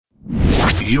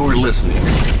You're listening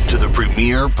to the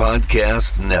Premier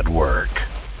Podcast Network.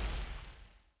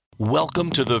 Welcome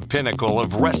to the pinnacle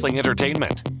of wrestling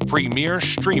entertainment, Premier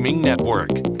Streaming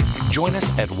Network. Join us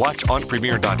at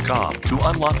watchonpremier.com to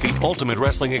unlock the ultimate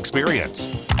wrestling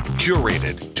experience.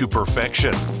 Curated to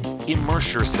perfection.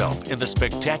 Immerse yourself in the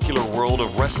spectacular world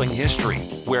of wrestling history,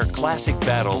 where classic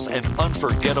battles and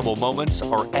unforgettable moments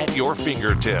are at your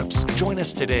fingertips. Join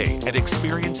us today and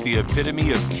experience the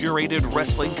epitome of curated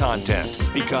wrestling content.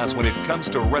 Because when it comes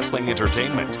to wrestling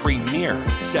entertainment, Premier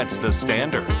sets the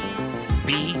standard.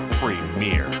 Be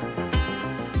Premier.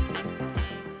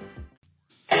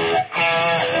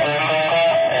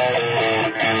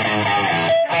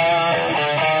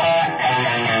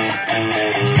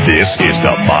 This is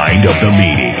the Mind of the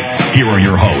Meanie. Here are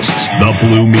your hosts, the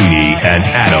Blue Meanie and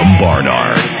Adam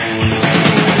Barnard.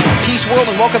 Peace world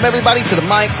and welcome everybody to the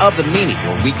Mind of the Meanie,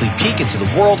 your weekly peek into the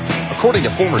world according to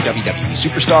former WWE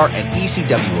superstar and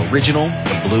ECW original,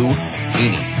 the Blue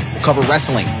Meanie. We'll cover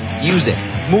wrestling, music,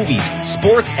 movies,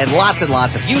 sports, and lots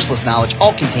of useless knowledge,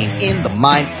 all contained in the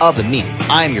Mind of the Meanie.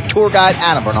 I am your tour guide,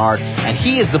 Adam Barnard, and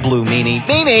he is the Blue Meanie.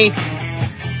 Meanie!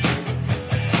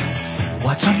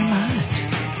 What's on your mind?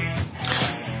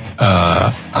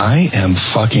 I am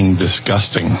fucking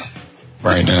disgusting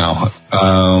right now.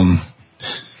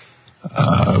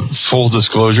 Full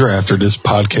disclosure, after this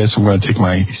podcast, I'm going to take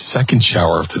my second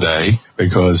shower of today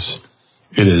because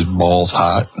it is balls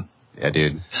hot. Yeah,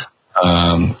 dude.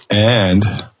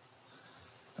 And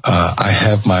I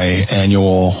have my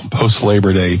annual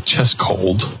post-Labor Day chest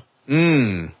cold.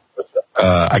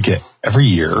 I get every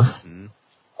year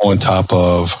on top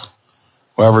of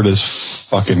whatever this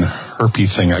fucking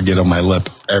herpes thing I get on my lip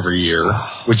every year,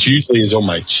 which usually is on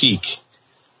my cheek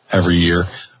every year.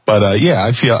 But yeah,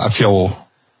 I feel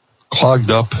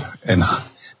clogged up and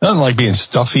nothing like being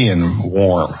stuffy and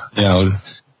warm, you know.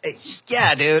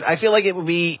 Yeah, dude. I feel like it would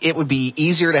be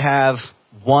easier to have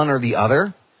one or the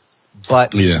other.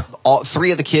 But yeah, all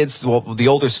three of the kids, well, the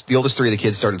oldest three of the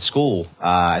kids started school,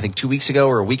 I think 2 weeks ago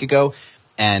or a week ago.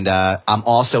 And I'm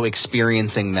also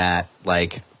experiencing that,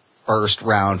 like,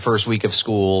 first week of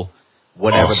school,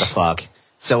 whatever the fuck.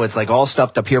 So it's like all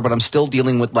stuffed up here, but I'm still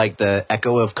dealing with like the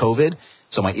echo of COVID.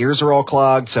 So my ears are all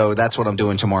clogged. So that's what I'm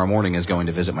doing tomorrow morning, is going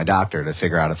to visit my doctor to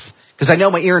figure out if, because I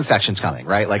know my ear infection's coming,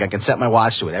 right? Like I can set my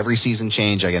watch to it. Every season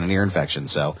change, I get an ear infection.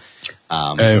 So,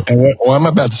 and what I'm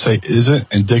about to say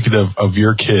isn't indicative of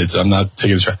your kids. I'm not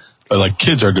taking a shot, but like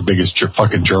kids are the biggest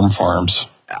fucking germ farms.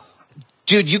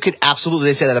 Dude, you could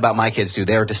absolutely say that about my kids too.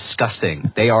 They are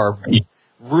disgusting. They are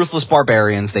ruthless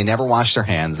barbarians. They never wash their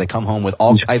hands. They come home with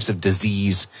all types of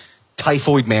disease.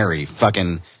 Typhoid Mary.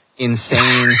 Fucking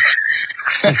insane.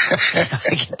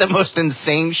 I get the most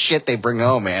insane shit they bring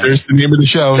home, man. There's the name of the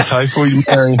show, Typhoid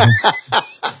Mary.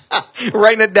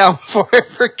 Writing it down before I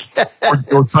forget.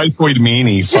 Or Typhoid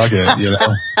Meanie. Fuck it, you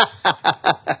know.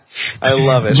 I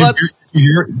love it.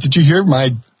 Did you hear my...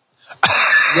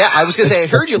 Yeah, I was going to say, I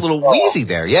heard you a little wheezy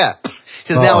there, yeah.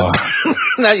 Because now it's...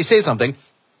 now you say something.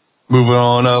 Moving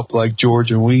on up like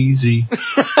George and Wheezy.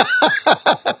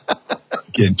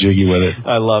 Get jiggy with it.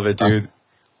 I love it, dude.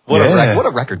 What a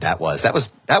record that was. That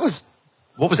was,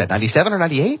 what was that, 97 or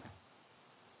 98?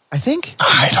 I think.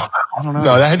 I don't know.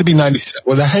 No, that had to be 97.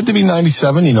 Well, that had to be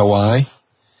 97. You know why?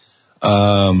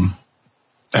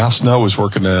 Al Snow was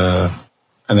working an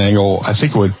angle, I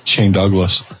think, with Shane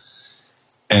Douglas.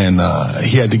 And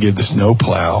he had to give the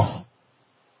snowplow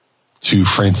to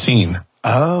Francine.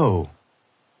 Oh.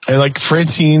 And like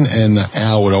Francine and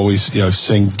Al would always, you know,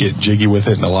 sing "Get Jiggy with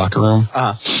It" in the locker room.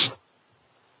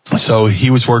 So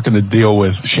he was working the deal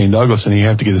with Shane Douglas, and he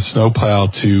had to get a snowplow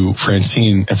to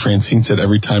Francine. And Francine said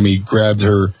every time he grabbed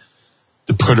her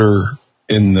to put her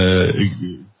in the,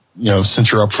 you know,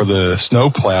 cinch her up for the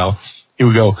snowplow, he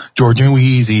would go, "George and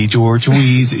Wheezy, George and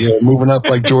Wheezy," you know, moving up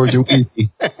like George and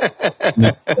Wheezy.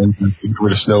 And give her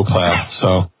the snowplow.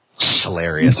 So. It's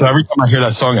hilarious. So every time I hear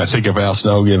that song, I think of Al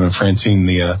Snow giving Francine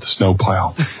the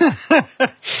snowplow.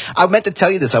 I meant to tell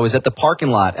you this. I was at the parking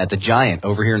lot at the Giant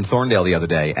over here in Thorndale the other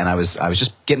day, and I was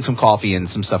just getting some coffee and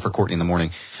some stuff for Courtney in the morning.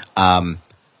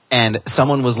 And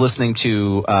someone was listening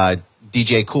to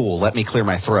DJ Cool, "Let Me Clear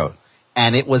My Throat,"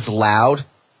 and it was loud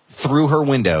through her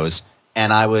windows,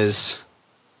 and I was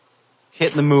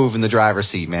hitting the move in the driver's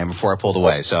seat, man, before I pulled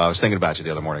away. So I was thinking about you the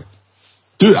other morning.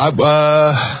 Dude,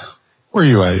 where are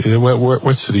you at?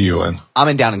 What city are you in? I'm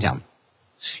in Downingtown.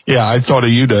 Yeah, I thought of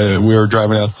you. We were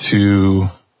driving out to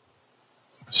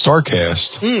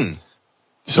StarCast.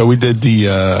 So we did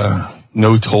the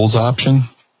no tolls option.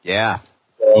 Yeah.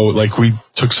 So like we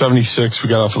took 76, we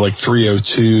got off at like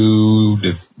 302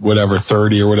 to whatever,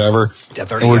 30 or whatever. Yeah,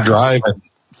 30. And we're driving.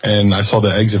 and I saw the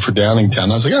exit for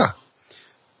Downingtown. I was like,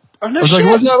 Oh, no I was shit.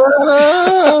 like, what's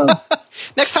up?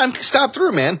 Next time, stop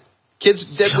through, man. Kids,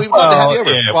 we want to have you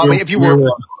over. Yeah, well, I mean, if you were,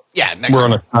 next we're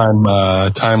time. on a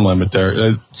time limit there.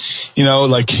 And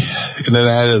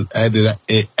then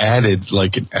it added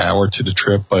like an hour to the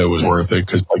trip, but it was worth it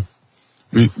because like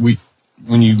we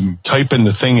when you type in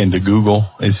the thing into Google,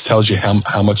 it tells you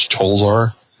how much tolls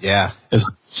are. Yeah,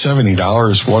 it's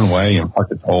 $70 one way and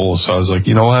fucking tolls. So I was like,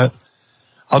 you know what?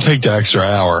 I'll take the extra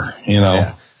hour.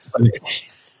 Yeah.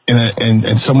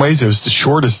 In some ways, it was the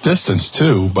shortest distance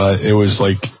too, but it was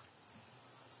like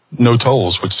no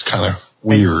tolls, which is kind of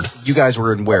weird. And you guys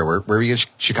were in where? Where were you in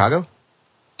Chicago?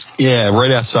 Yeah,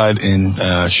 right outside in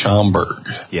Schaumburg.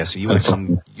 Yeah, so you would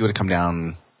have come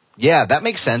down. Yeah, that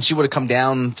makes sense. You would have come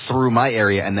down through my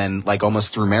area and then like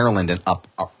almost through Maryland and up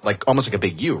like almost like a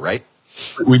big U, right?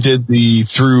 We did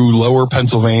through lower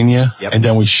Pennsylvania, yep. And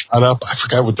then we shot up. I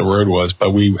forgot what the road was,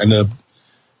 but we ended up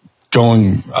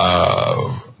going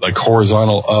like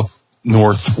horizontal up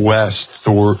northwest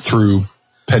through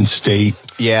Penn State.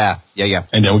 Yeah.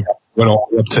 And then we went all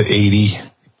up to 80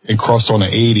 and crossed on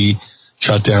 80,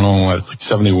 shot down on like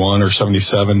 71 or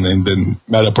 77, and then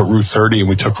met up at Route 30, and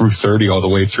we took Route 30 all the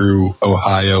way through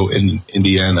Ohio and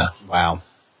Indiana. Wow.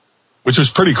 Which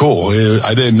was pretty cool.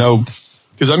 I didn't know,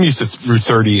 because I'm used to Route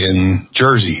 30 in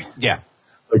Jersey. Yeah.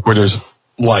 Like where there's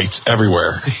lights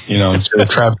everywhere,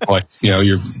 traffic lights,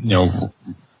 you're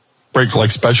brake light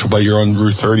special, but you're on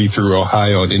Route 30 through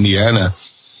Ohio and Indiana,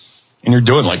 and you're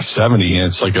doing like 70, and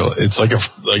it's like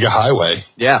a highway.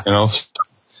 Yeah.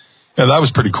 Yeah, that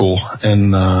was pretty cool.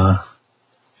 And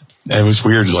it was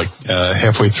weird, like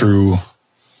halfway through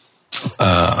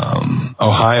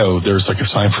Ohio, there's like a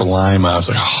sign for Lima. I was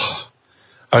like, oh,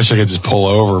 I wish I could just pull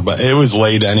over, but it was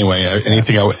late anyway.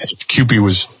 Anything if Kewpie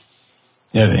was,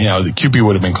 the Kewpie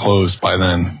would have been closed by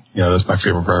then. That's my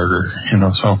favorite burger,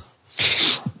 so.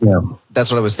 Yeah.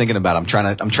 That's what I was thinking about. I'm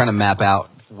trying to map out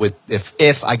with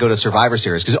if I go to Survivor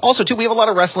Series, because also too we have a lot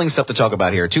of wrestling stuff to talk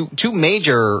about here. Two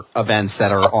major events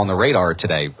that are on the radar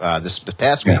today, this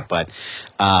past week. But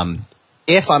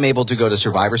if I'm able to go to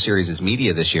Survivor Series as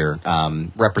media this year,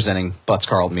 representing Butts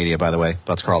Carlton Media, by the way,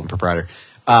 Butts Carlton proprietor.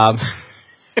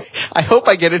 I hope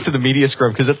I get into the media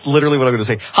scrum, because that's literally what I'm going to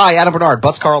say. Hi, Adam Bernard,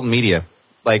 Butts Carlton Media.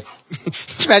 Like,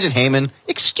 just imagine Heyman.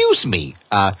 Excuse me.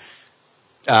 No,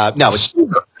 it's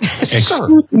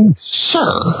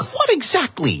Sir. What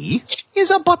exactly is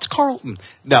a Butts Carlton?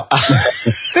 No.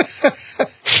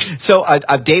 So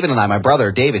David and I, my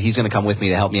brother David, he's going to come with me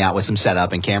to help me out with some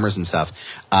setup and cameras and stuff.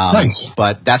 Nice.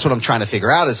 But that's what I'm trying to figure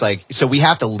out is like, so we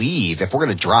have to leave if we're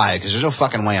going to drive, because there's no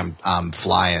fucking way I'm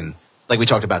flying. Like we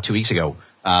talked about 2 weeks ago.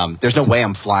 There's no way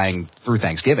I'm flying through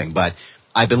Thanksgiving, but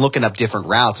I've been looking up different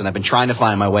routes and I've been trying to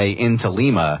find my way into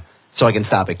Lima so I can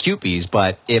stop at Kewpie's.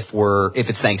 But if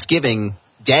it's Thanksgiving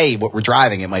Day, what we're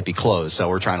driving, it might be closed. So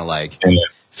we're trying to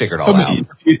figure it all out.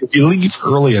 If you leave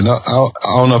early enough, I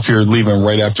don't know if you're leaving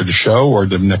right after the show or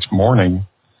the next morning.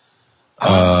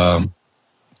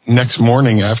 Next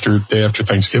morning day after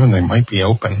Thanksgiving, they might be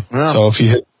open. Yeah. So if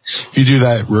you do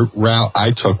that route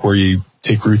I took, where you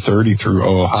take Route 30 through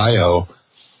Ohio,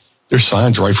 there's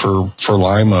signs right for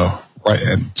Lima, right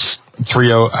at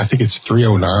I think it's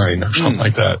 309 or something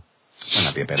like that. Might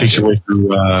not be a bad Takes idea. you way through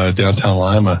downtown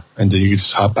Lima, and then you can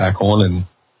just hop back on and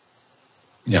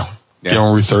get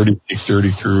on Route 30, take 30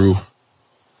 through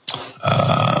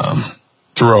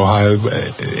Ohio,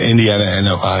 Indiana, and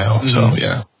Ohio. Mm-hmm. So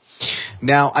yeah.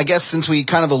 Now, I guess since we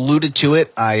kind of alluded to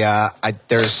it,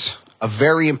 there's a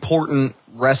very important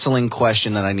wrestling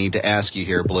question that I need to ask you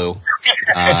here, Blue.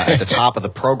 At the top of the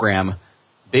program,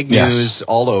 big news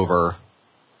all over,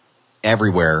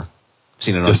 everywhere. I've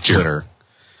seen it on Twitter.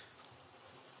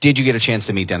 Did you get a chance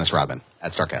to meet Dennis Rodman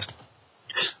at StarCast?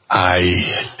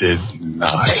 I did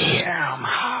not. Damn.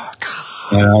 Oh,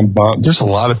 God. But there's a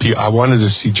lot of people. I wanted to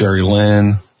see Jerry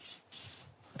Lynn,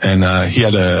 and he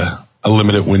had a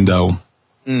limited window,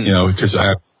 because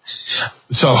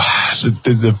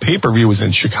the pay-per-view was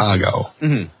in Chicago,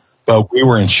 but we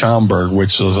were in Schaumburg,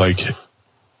 which was like,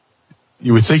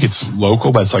 you would think it's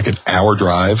local, but it's like an hour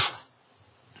drive,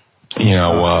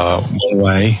 one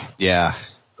way. Yeah.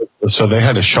 So they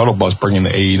had a shuttle bus bringing the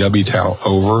AEW talent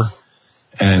over,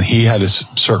 and he had a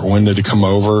certain window to come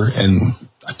over, and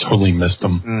I totally missed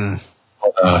him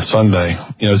on Sunday.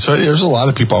 So there's a lot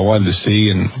of people I wanted to see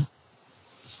and,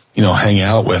 hang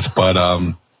out with, but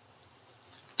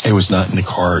it was not in the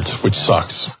cards, which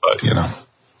sucks. But,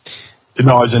 didn't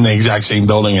know I was in the exact same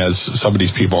building as some of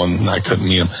these people, and I couldn't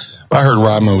meet him. But I heard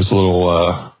Rodman was a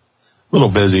little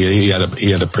busy. He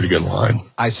had a pretty good line.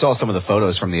 I saw some of the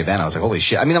photos from the event. I was like, holy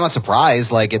shit. I mean, I'm not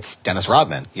surprised. Like, it's Dennis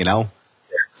Rodman,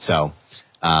 So,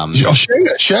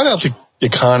 shout out to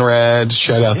Conrad.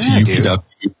 Shout out to UPW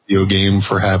Video Game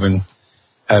for having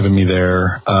me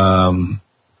there. The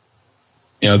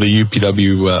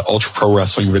UPW Ultra Pro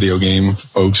Wrestling Video Game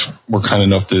folks were kind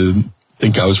enough to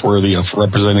think I was worthy of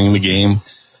representing the game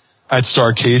at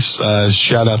Starcase.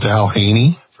 Shout out to Hal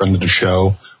Haney, friend of the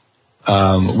show.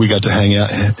 We got to hang out.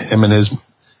 Him and his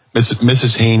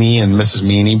Mrs. Haney and Mrs.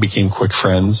 Meanie became quick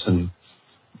friends and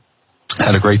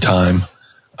had a great time.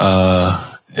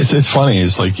 It's funny.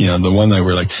 It's like, the one night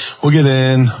we're like, we'll get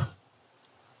in,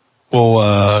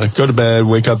 we'll go to bed,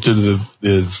 wake up to the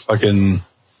fucking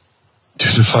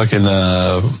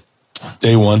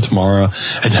day one tomorrow,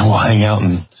 and then we'll hang out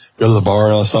and go to the bar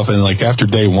and all that stuff. And like after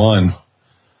day one,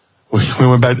 we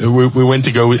went back. We went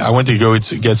to go. I went to go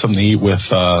get something to eat with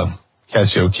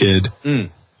Casio Kid, and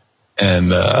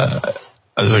I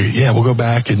was like, yeah, we'll go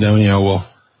back, and then we'll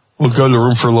go to the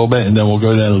room for a little bit, and then we'll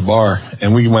go down to the bar.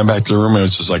 And we went back to the room, and it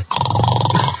was just like,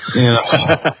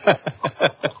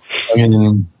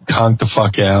 and conked the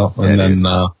fuck out, and then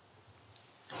I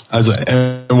was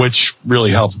like, which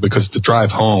really helped because the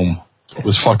drive home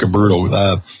was fucking brutal.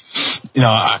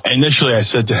 Initially I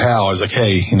said to Hal, I was like,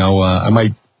 hey, I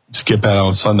might skip out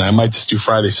on Sunday. I might just do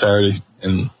Friday, Saturday,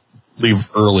 and leave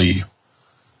early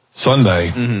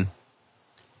Sunday.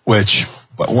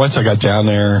 But once I got down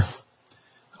there,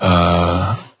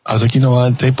 I was like, you know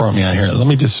what? They brought me out here. Let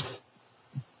me just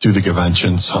do the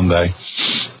convention Sunday.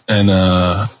 And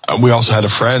we also had a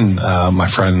friend, my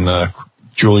friend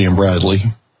Julian Bradley,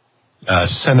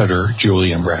 Senator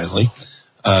Julian Bradley,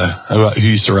 who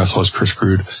used to wrestle as Chris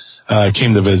Crude,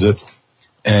 came to visit.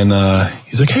 And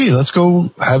he's like, hey, let's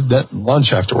go have that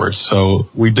lunch afterwards. So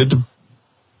we did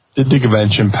the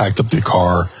convention, packed up the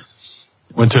car,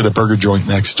 went to the burger joint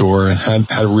next door, and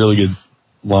had a really good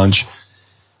lunch.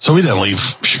 So we didn't leave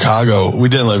Chicago. We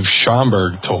didn't leave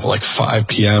Schaumburg till like 5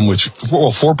 p.m.,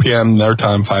 4 p.m. their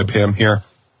time, 5 p.m. here.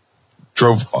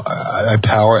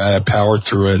 I powered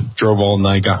through it, drove all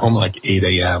night, got home like 8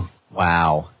 a.m.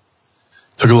 Wow.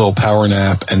 Took a little power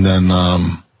nap and then,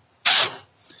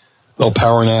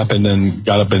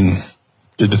 got up and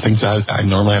did the things I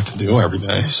normally have to do every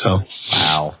day. So,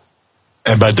 wow.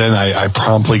 But then I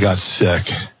promptly got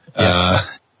sick,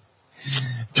 because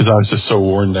I was just so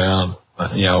worn down.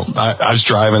 I was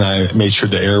driving. I made sure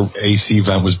the AC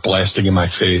vent was blasting in my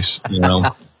face,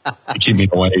 to keep me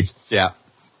awake. Yeah.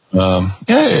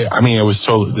 I mean,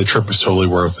 the trip was totally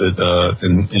worth it.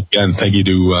 And again, thank you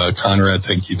to Conrad.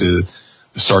 Thank you to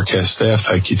the Starcast staff.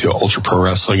 Thank you to Ultra Pro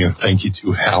Wrestling, and thank you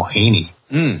to Hal Haney.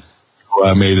 Who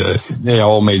they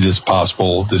all made this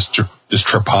possible, this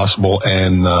trip possible,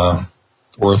 and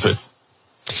worth it.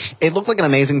 It looked like an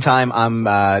amazing time.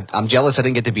 I'm jealous I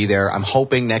didn't get to be there. I'm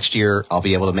hoping next year I'll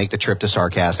be able to make the trip to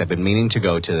Starcast. I've been meaning to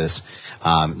go to this.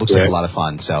 Looks like a lot of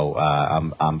fun. So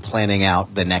I'm planning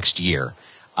out the next year.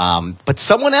 But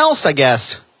someone else, I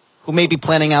guess, who may be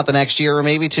planning out the next year, or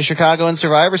maybe to Chicago and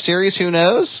Survivor Series, who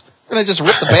knows? We're going to just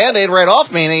rip the Band-Aid right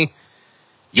off, Meanie.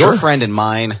 Your friend and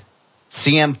mine,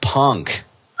 CM Punk,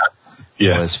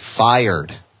 was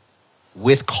fired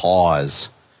with cause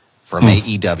from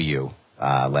AEW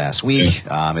last week.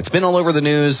 It's been all over the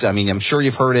news. I mean, I'm sure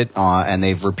you've heard it, and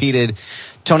they've repeated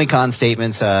Tony Khan's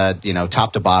statements,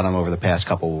 top to bottom over the past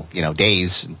couple,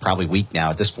 days, probably week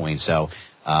now at this point. So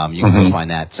you can go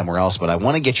find that somewhere else. But I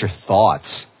want to get your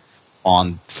thoughts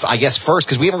on, I guess, first,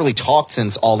 because we haven't really talked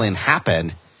since All In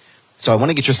happened. So I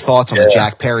want to get your thoughts on the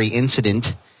Jack Perry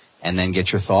incident, and then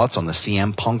get your thoughts on the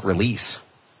CM Punk release.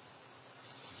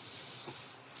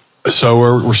 So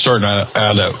we're starting out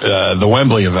at the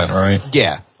Wembley event, right?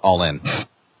 Yeah, All In.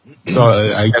 So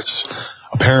I guess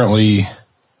apparently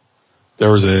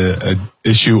there was a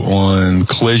issue on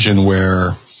Collision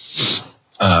where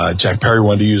Jack Perry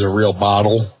wanted to use a real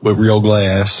bottle with real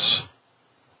glass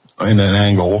in an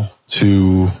angle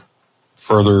to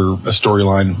further a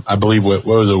storyline. I believe what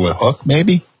was it, with Hook,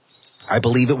 maybe? I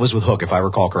believe it was with Hook, if I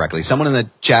recall correctly. Someone in the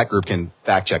chat group can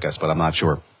fact check us, but I'm not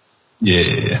sure.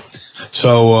 Yeah.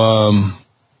 So,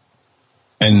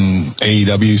 and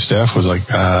AEW staff was like,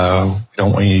 we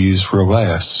don't want you to use real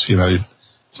glass. There's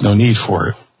no need for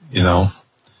it,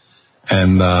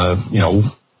 And, the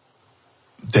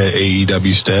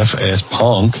AEW staff asked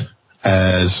Punk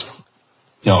as,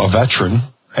 a veteran,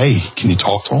 hey, can you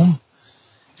talk to him?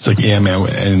 He's like, yeah, man.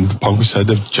 And Punk said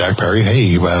to Jack Perry,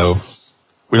 hey, well,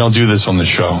 we don't do this on the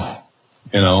show,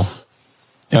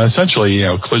 essentially,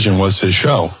 Collision was his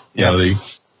show.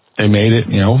 They made it,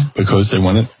 because they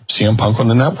wanted CM Punk on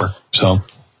the network. So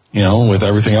with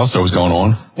everything else that was going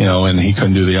on, and he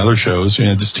couldn't do the other shows,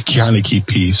 just to kind of keep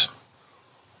peace.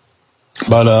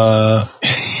 But,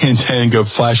 and then go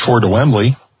flash forward to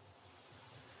Wembley,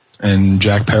 and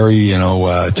Jack Perry,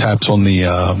 taps on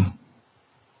the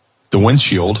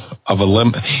windshield of a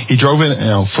limo. He drove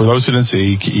in, for those who didn't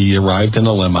see, he arrived in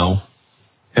a limo.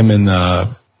 Him and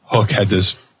Hook had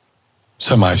this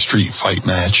semi-street fight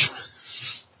match.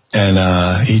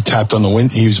 And he tapped on the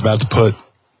wind. He was about to put,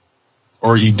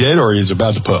 or he was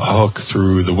about to put Hook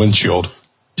through the windshield.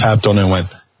 Tapped on it and went,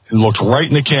 and looked right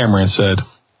in the camera and said,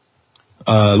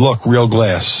 look, real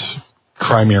glass,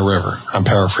 cry me a river. I'm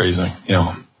paraphrasing,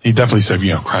 He definitely said,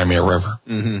 cry me a river.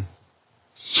 Mm-hmm.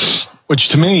 Which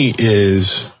to me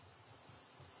is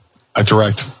a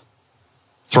direct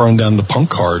throwing down the Punk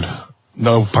card,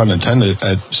 no pun intended,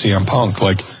 at CM Punk.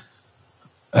 Like,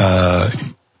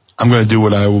 I'm going to do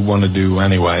what I want to do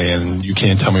anyway, and you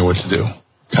can't tell me what to do,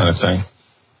 kind of thing.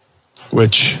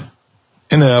 Which,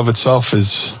 in and of itself,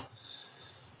 is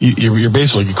you're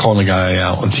basically calling the guy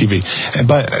out on TV.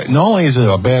 But not only is it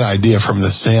a bad idea from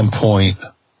the standpoint,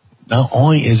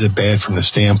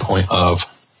 of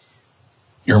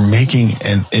you're making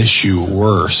an issue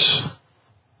worse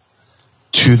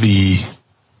to the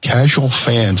casual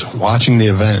fans watching the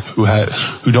event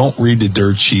who don't read the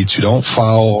dirt sheets, who don't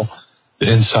follow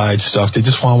the inside stuff. They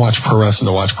just want to watch pro wrestling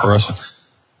to watch pro wrestling.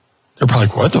 They're probably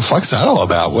like, what the fuck's that all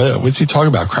about? What's he talking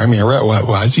about? Cry me a river.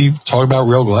 Why is he talking about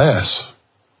real glass?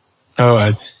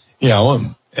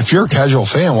 If you're a casual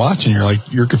fan watching,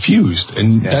 you're confused.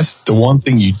 And that's the one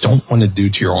thing you don't want to do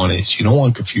to your audience. You don't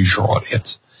want to confuse your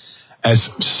audience,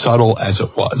 as subtle as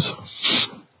it was.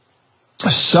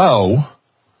 So,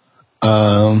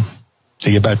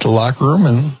 they get back to the locker room,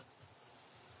 and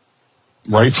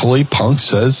rightfully Punk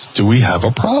says, do we have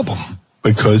a problem?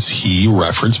 Because he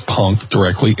referenced Punk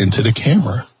directly into the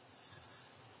camera.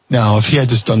 Now, if he had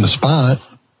just done the spot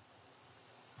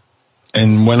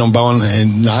and went on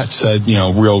and not said,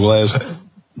 real glass,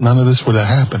 none of this would have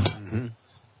happened. Mm-hmm.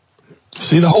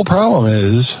 See, the whole problem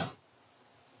is,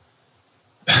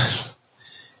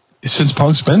 since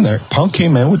Punk's been there, Punk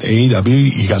came in with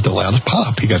AEW, he got the loudest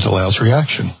pop, he got the loudest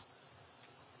reaction.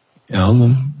 And I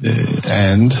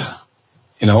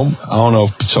don't know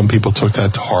if some people took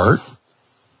that to heart.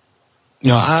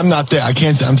 I'm not there.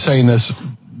 I'm saying this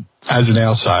as an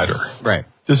outsider. Right.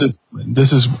 This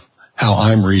is how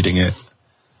I'm reading it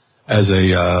as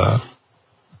a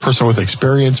person with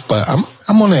experience, but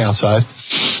I'm on the outside.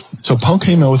 So Punk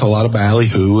came in with a lot of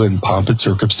ballyhoo and pomp and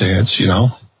circumstance,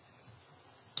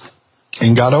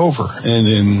 and got over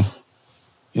and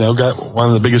got one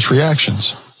of the biggest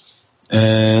reactions.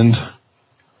 And,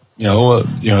 there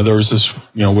was this,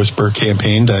 whisper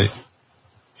campaign that,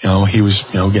 he was,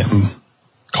 getting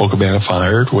Colt Cabana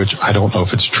fired, which I don't know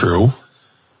if it's true,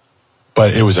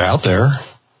 but it was out there.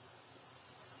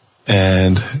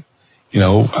 And,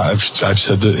 I've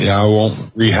said that I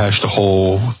won't rehash the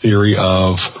whole theory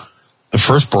of the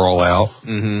first brawl out.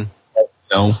 Mm-hmm.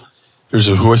 There's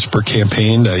a whisper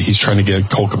campaign that he's trying to get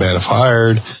Colt Cabana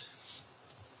fired.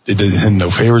 They did him no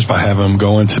favors by having him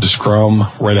go into the scrum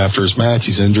right after his match.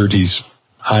 He's injured. He's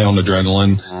high on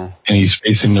adrenaline, and he's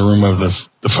facing the room of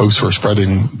the folks who are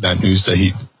spreading that news that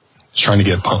he's trying to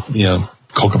get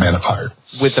Colt Cabana fired.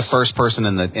 With the first person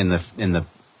in the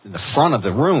front of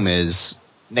the room is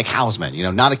Nick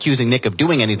Hausman. Not accusing Nick of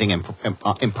doing anything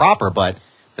improper, but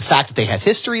the fact that they have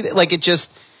history, it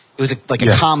was a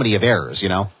comedy of errors.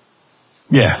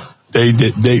 Yeah, they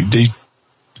did. They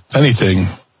anything.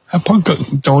 Have Punk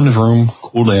go in his room,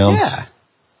 cool down,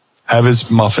 have his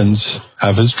muffins,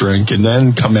 have his drink, and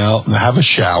then come out and have a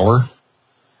shower,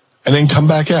 and then come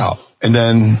back out. And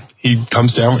then he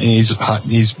comes down and he's hot.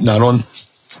 He's not on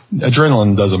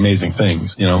adrenaline. Does amazing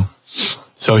things,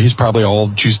 So he's probably all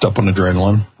juiced up on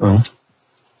adrenaline.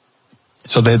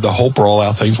 So they had the whole brawl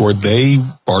out things where they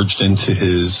barged into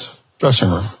his dressing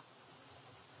room.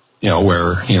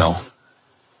 Where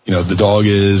the dog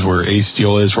is, where Ace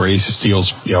Steel is, where Ace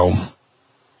Steel's,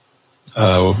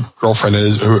 girlfriend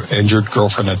is, her injured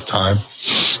girlfriend at the time.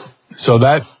 So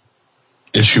that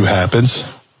issue happens.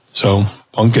 So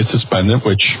Punk gets suspended,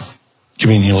 which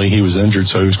conveniently he was injured,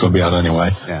 so he was going to be out anyway.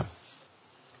 Yeah.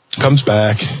 Comes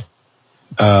back.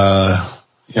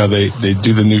 They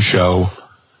do the new show,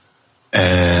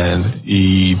 and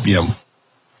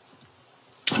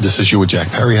this issue with Jack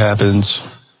Perry happens.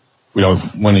 We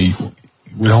don't want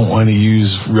to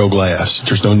use real glass.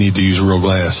 There's no need to use real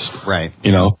glass. Right.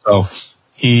 So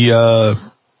he,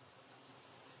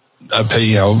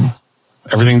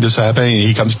 everything just happened.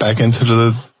 He comes back into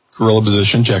the gorilla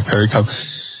position. Jack Perry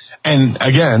comes. And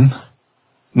again,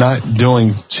 not doing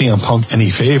CM Punk any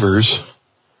favors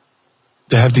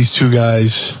to have these two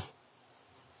guys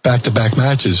back-to-back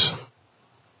matches.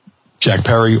 Jack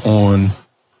Perry on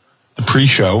the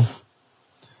pre-show,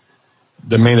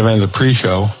 the main event of the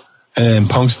pre-show, and then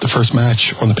Punk's the first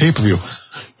match on the pay-per-view.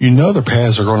 You know their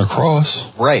paths are going to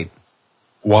cross. Right.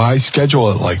 Why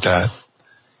schedule it like that?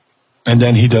 And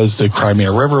then he does the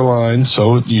Crimea River line,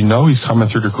 so you know he's coming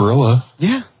through the gorilla.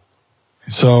 Yeah.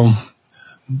 So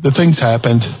the things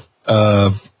happened.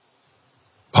 Punk,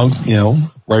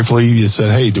 rightfully you said,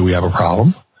 hey, do we have a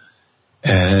problem?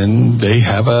 And they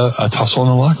have a tussle in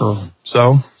the locker room.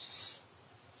 So,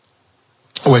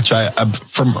 which I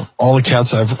from all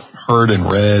accounts I've heard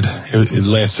and read, it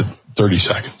lasted 30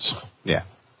 seconds. Yeah.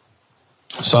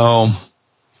 So,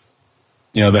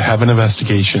 they have an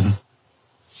investigation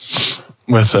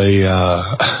with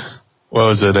a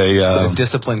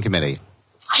discipline committee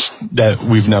that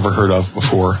we've never heard of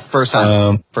before. First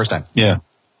time. Yeah.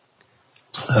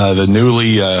 The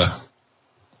newly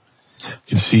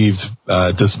conceived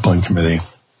discipline committee.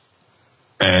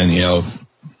 And,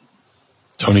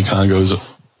 Tony Khan goes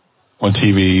on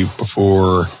TV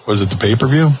before, was it the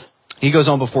pay-per-view? He goes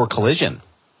on before Collision.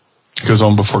 He goes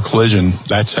on before Collision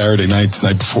that Saturday night, the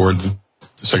night before the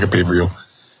second pay-per-view,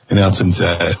 announcing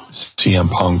that CM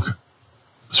Punk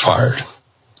was fired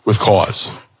with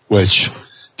cause, which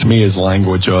to me is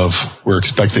language of we're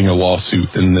expecting a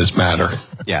lawsuit in this matter.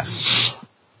 Yes.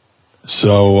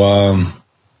 So,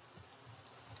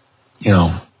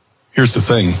 here's the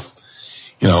thing.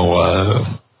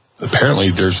 Apparently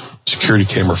there's security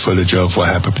camera footage of what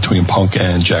happened between Punk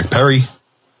and Jack Perry,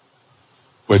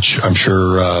 which I'm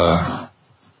sure,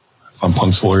 if I'm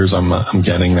Punk's lawyers, I'm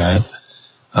getting that.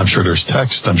 I'm sure there's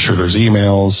text. I'm sure there's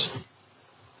emails.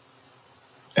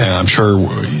 And I'm sure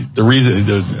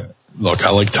look,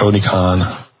 I like Tony Khan.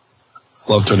 I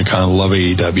love Tony Khan. I love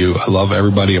AEW. I love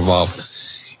everybody involved.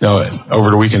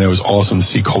 Over the weekend, it was awesome to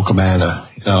see Colt Cabana.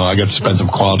 I got to spend some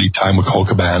quality time with Colt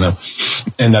Cabana.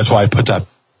 And that's why I put that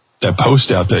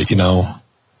post out that,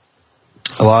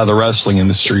 a lot of the wrestling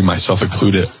industry, myself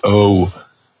included, owe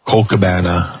Colt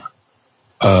Cabana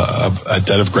a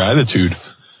debt of gratitude.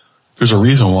 There's a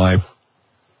reason why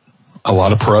a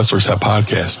lot of pro wrestlers have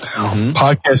podcasts now. Mm-hmm.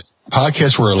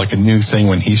 Podcasts were like a new thing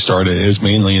when he started. It was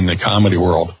mainly in the comedy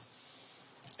world.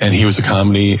 And he was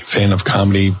a fan of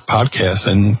comedy podcasts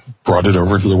and brought it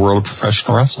over to the world of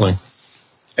professional wrestling.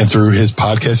 And through his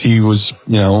podcast, he was,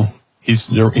 he's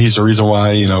the reason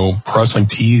why, Pro Wrestling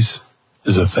Tees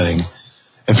is a thing.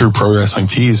 And through Pro Wrestling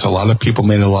Tees, a lot of people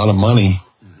made a lot of money.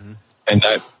 Mm-hmm. And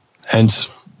that, hence,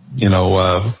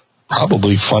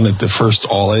 probably funded the first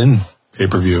All In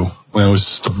pay-per-view when it was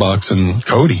just the Bucks and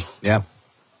Cody. Yeah.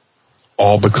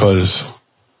 All because,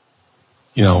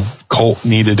 Colt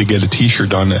needed to get a t-shirt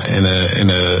done in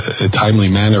a timely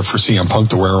manner for CM Punk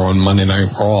to wear on Monday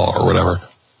Night Raw or whatever.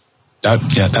 That's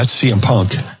CM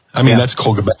Punk. That's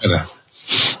Colt Cabana.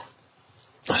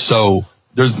 So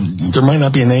there might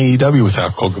not be an AEW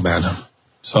without Colt Cabana.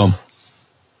 So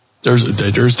there's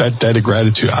that debt of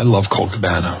gratitude. I love Colt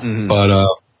Cabana, mm-hmm. But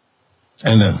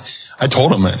and then I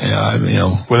told him,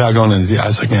 without going into I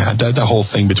was like, man, that whole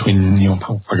thing between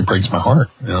fucking breaks my heart,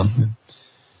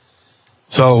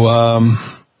 So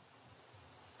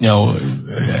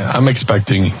I'm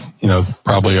expecting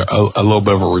probably a little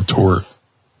bit of a retort.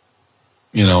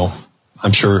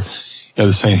 I'm sure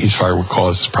the saying he's fired with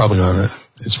cause is probably on it.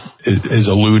 Is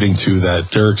alluding to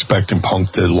that they're expecting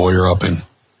Punk to lawyer up and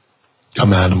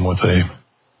come at him with a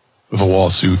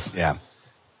lawsuit. Yeah.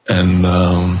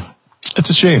 And it's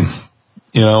a shame.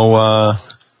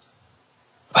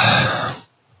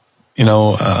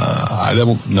 I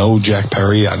don't know Jack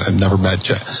Perry. I've never met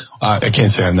Jack. I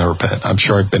can't say I've never met. I'm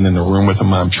sure I've been in the room with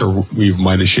him. I'm sure we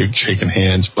might have shaken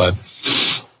hands, but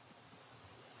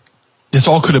this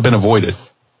all could have been avoided.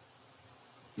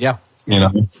 Yeah.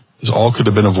 This all could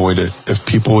have been avoided if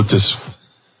people could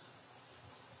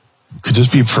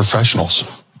just be professionals,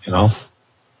 and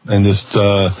just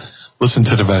listen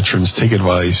to the veterans, take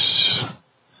advice,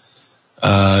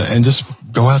 and just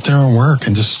go out there and work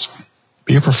and just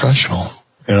be a professional,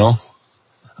 Is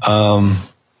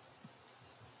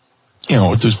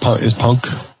Punk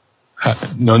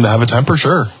known to have a temper?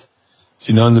 Sure. Is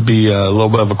he known to be a little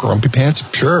bit of a grumpy pants?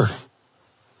 Sure.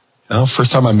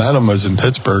 First time I met him was in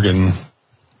Pittsburgh and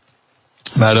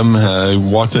met him,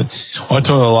 walked into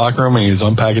the locker room and he was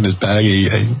unpacking his bag.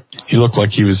 He looked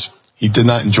like he did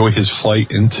not enjoy his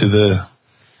flight into the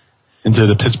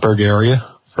Pittsburgh area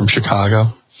from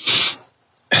Chicago.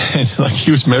 And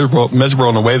he was miserable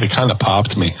in a way that kind of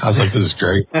popped me. I was like, this is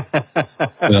great. But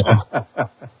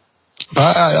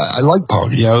I like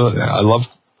Punk. I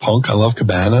Punk. I love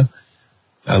Cabana.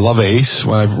 I love Ace.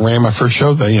 When I ran my first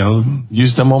show, they,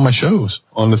 used them on my shows,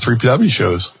 on the 3PW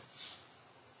shows.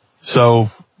 So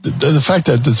the fact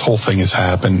that this whole thing has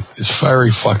happened is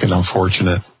very fucking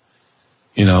unfortunate.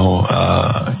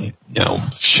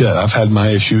 Shit, I've had my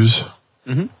issues.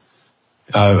 Mm-hmm.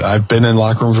 I've been in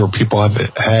locker rooms where people have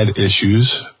had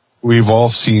issues. We've all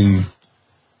seen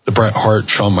the Bret Hart,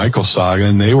 Shawn Michaels saga,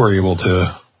 and they were able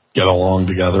to get along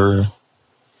together,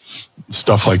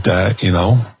 stuff like that,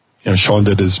 Shawn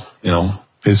did his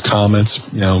comments,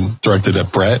 directed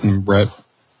at Bret, and Bret,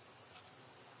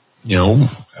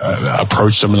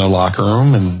 approached him in the locker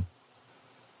room, and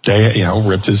they,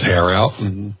 ripped his hair out.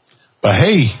 But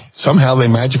hey, somehow they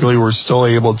magically were still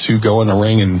able to go in the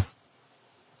ring and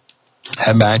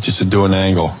have matches and do an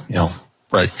angle.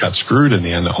 Bret got screwed in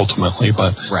the end ultimately,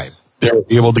 but right. They were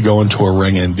able to go into a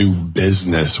ring and do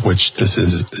business, which this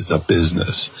is a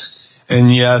business.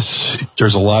 And yes,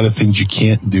 there's a lot of things you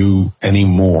can't do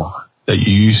anymore that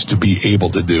you used to be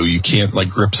able to do. You can't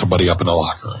grip somebody up in a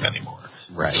locker room anymore.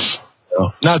 Right.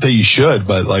 Not that you should,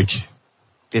 but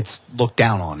it's looked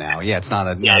down on now. Yeah, it's not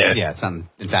it's not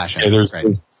in fashion. Yeah,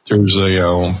 right.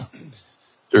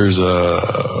 there's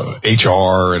a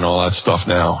HR and all that stuff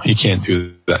now. You can't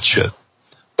do that shit.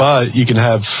 But you can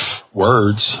have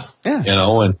words,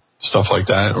 and stuff like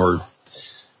that, or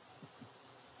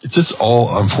it's just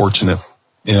all unfortunate,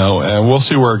 and we'll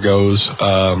see where it goes.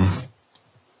 I'm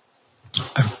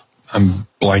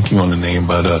blanking on the name,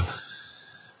 but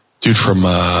dude from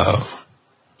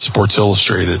Sports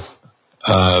Illustrated.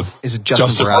 Is it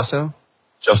Justin Barrasso?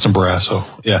 Justin Barrasso,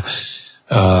 yeah.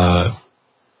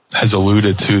 Has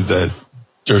alluded to that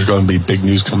there's going to be big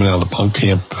news coming out of the Punk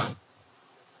camp.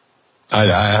 I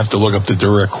have to look up the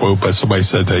direct quote, but somebody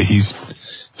said that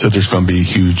there's going to be a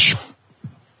huge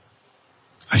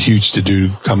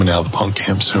to-do coming out of the Punk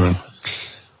camp soon.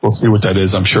 We'll see what that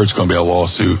is. I'm sure it's going to be a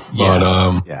lawsuit. But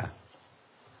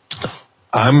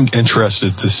I'm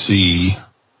interested to see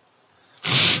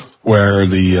where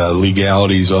the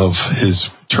legalities of his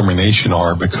termination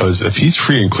are, because if he's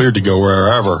free and cleared to go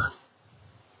wherever,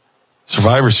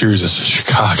 Survivor Series is in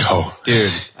Chicago.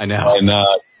 Dude, I know. And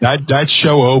that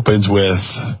show opens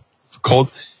with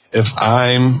Colt. If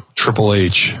I'm Triple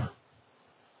H,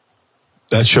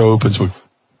 that show opens with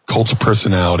Cult of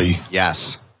Personality.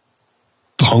 Yes.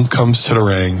 Punk comes to the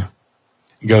ring.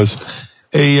 He goes,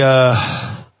 "Hey,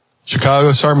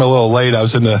 Chicago, sorry I'm a little late. I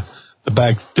was in the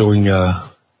back doing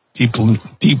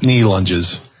deep knee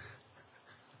lunges."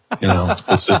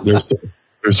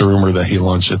 There's a rumor that he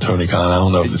lunged at Tony Khan. I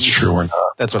don't know if it's true or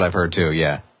not. That's what I've heard too.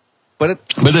 Yeah, but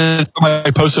then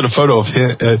somebody posted a photo of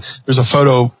him. There's a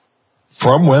photo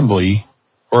from Wembley,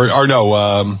 or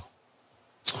no,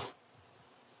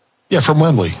 from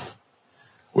Wembley,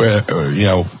 where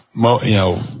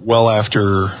well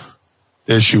after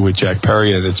the issue with Jack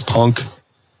Perry, and it's Punk,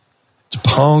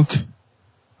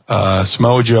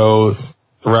 Samoa Joe,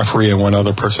 the referee, and one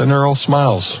other person. They're all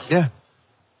smiles. Yeah.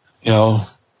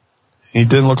 He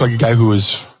didn't look like a guy who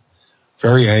was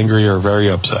very angry or very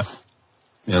upset.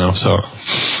 So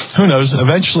who knows?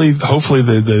 Eventually, hopefully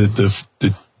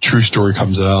the true story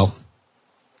comes out.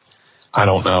 I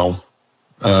don't know.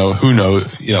 Who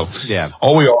knows?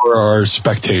 All we are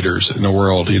spectators in the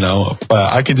world,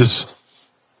 but I can just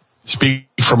speak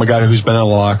from a guy who's been in the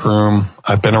locker room.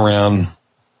 I've been around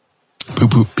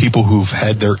people who've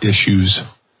had their issues.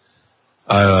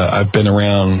 I've been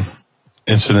around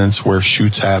incidents where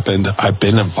shoots happened. I've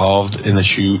been involved in the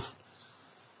shoot.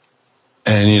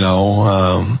 And,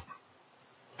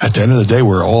 at the end of the day,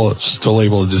 we're all still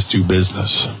able to just do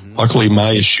business. Mm-hmm. Luckily,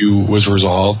 my issue was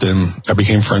resolved, and I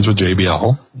became friends with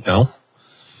JBL,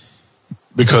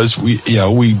 because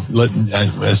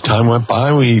as time went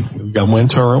by, we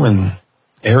went to our room and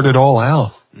aired it all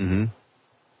out. Mm-hmm.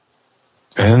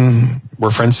 And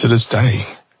we're friends to this day.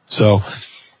 So,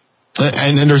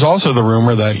 and there's also the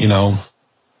rumor that,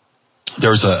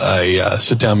 there's a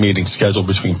sit-down meeting scheduled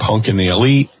between Punk and the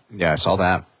Elite. Yeah, I saw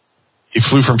that. He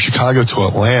flew from Chicago to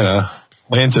Atlanta,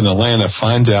 lands in Atlanta,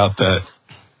 finds out that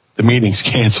the meeting's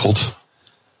canceled.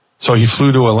 So he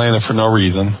flew to Atlanta for no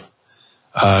reason,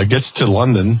 gets to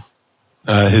London,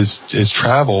 his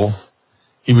travel.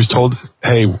 He was told,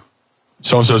 "Hey,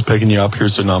 so-and-so's picking you up.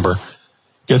 Here's the number."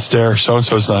 Gets there,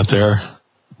 so-and-so's not there.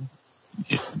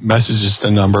 Messages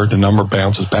the number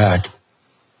bounces back.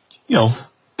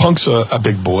 Punk's a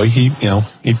big boy. He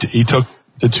took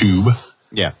the tube.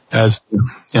 Yeah. As,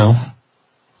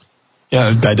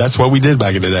 that's what we did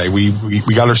back in the day. We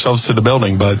got ourselves to the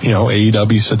building, but,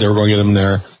 AEW said they were going to get him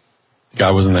there. The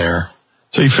guy wasn't there.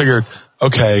 So he figured,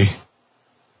 okay,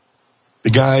 the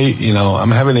guy,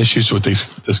 I'm having issues with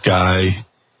this guy.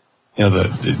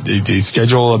 They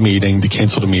schedule a meeting, they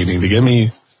cancel the meeting,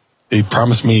 they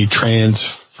promise me trains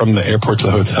from the airport to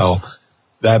the hotel.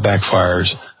 That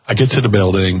backfires. I get to the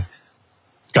building.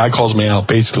 Guy calls me out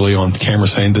basically on camera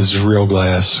saying, this is real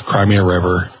glass, cry me a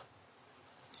river.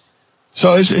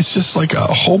 So it's just like a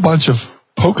whole bunch of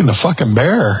poking the fucking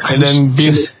bear and then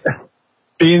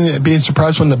being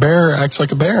surprised when the bear acts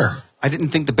like a bear. I didn't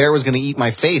think the bear was going to eat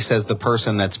my face as the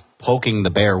person that's poking the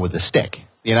bear with a stick.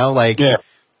 Yeah.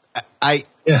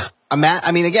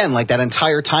 Again, like that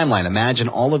entire timeline, imagine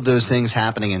all of those things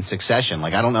happening in succession.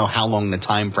 Like, I don't know how long the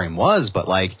time frame was, but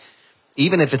like,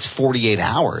 even if it's 48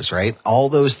 hours, right? All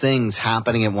those things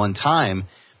happening at one time.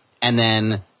 And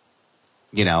then,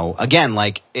 again,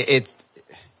 like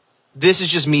this is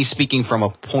just me speaking from a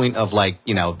point of like,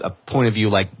 a point of view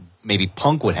like maybe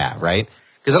Punk would have, right?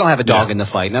 Because I don't have a dog in the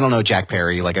fight and I don't know Jack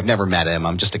Perry. Like, I've never met him.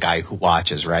 I'm just a guy who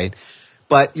watches, right?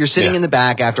 But you're sitting in the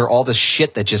back after all the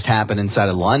shit that just happened inside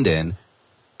of London.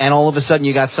 And all of a sudden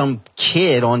you got some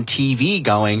kid on TV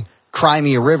going, cry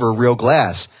me a river, real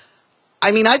glass.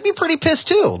 I mean, I'd be pretty pissed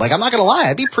too. Like, I'm not going to lie.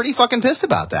 I'd be pretty fucking pissed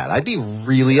about that. I'd be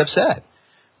really upset.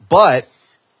 But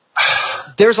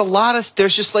there's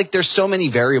so many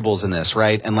variables in this,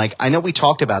 right? And like, I know we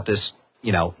talked about this,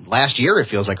 last year, it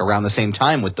feels like around the same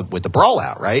time with the brawl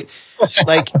out, right?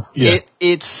 Like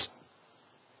it's,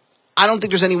 I don't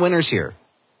think there's any winners here.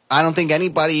 I don't think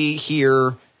anybody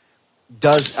here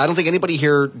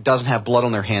doesn't have blood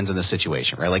on their hands in this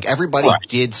situation, right? Like, everybody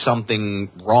did something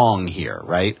wrong here,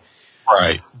 right?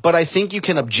 Right. But I think you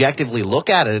can objectively look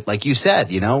at it, like you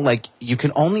said, like you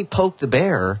can only poke the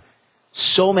bear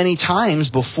so many times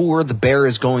before the bear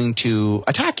is going to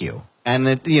attack you. And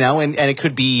it, and it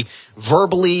could be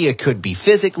verbally, it could be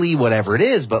physically, whatever it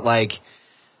is. But like,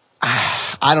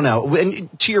 I don't know. And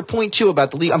to your point too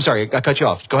about the league, I'm sorry, I cut you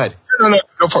off. Go ahead. No,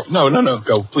 go for it. No,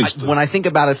 go, please. When I think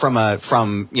about it from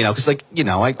because like,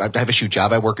 I have a shoot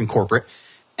job, I work in corporate,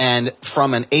 and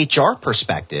from an HR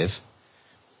perspective,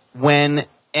 when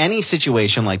any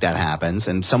situation like that happens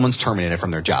and someone's terminated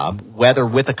from their job, whether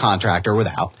with a contract or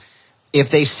without, if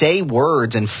they say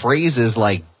words and phrases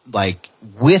like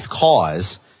with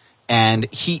cause, and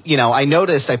I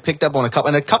noticed, I picked up on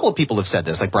a couple of people have said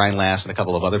this, like Brian Last and a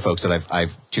couple of other folks that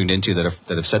I've tuned into that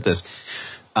have said this.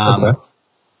 Okay.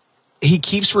 He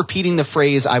keeps repeating the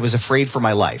phrase, "I was afraid for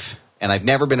my life." And I've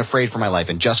never been afraid for my life,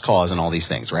 and just cause and all these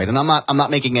things, right? And I'm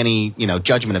not making any,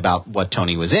 judgment about what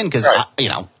Tony was in, because, I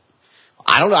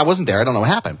don't know. I wasn't there. I don't know what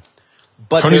happened.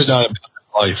 But Tony's not about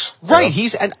life. Right.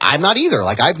 And I'm not either.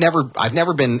 Like, I've never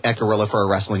been at Gorilla for a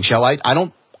wrestling show.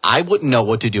 I wouldn't know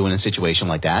what to do in a situation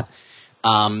like that.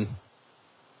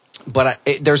 But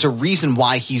there's a reason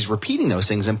why he's repeating those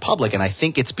things in public. And I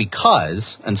think it's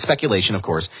because, and speculation, of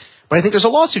course, but I think there's a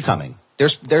lawsuit coming.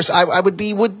 I would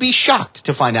be shocked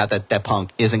to find out that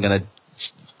Punk isn't going to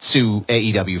sue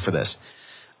AEW for this,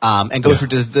 and go through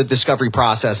the discovery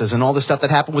processes and all the stuff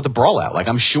that happened with the brawl out. Like,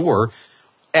 I'm sure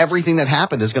everything that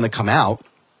happened is going to come out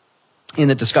in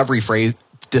the discovery phase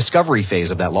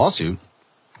of that lawsuit,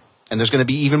 and there's going to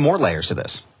be even more layers to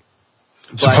this.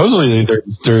 Supposedly,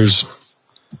 there's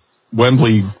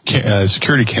Wembley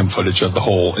security cam footage of the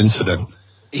whole incident.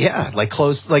 Yeah, like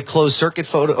closed circuit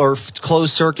photo or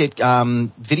closed circuit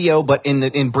video. But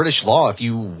in British law, if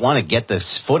you want to get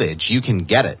this footage, you can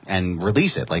get it and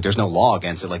release it. Like, there's no law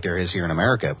against it like there is here in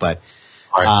America. But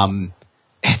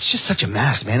it's just such a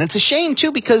mess, man. It's a shame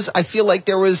too, because I feel like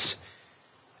there was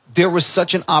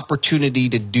such an opportunity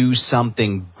to do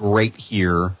something great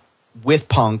here with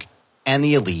Punk and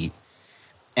the Elite,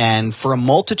 and for a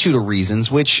multitude of reasons,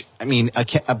 which, I mean,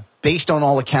 based on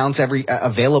all accounts, every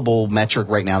available metric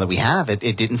right now that we have, it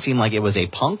didn't seem like it was a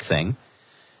Punk thing.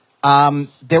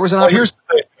 There was an here's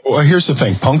the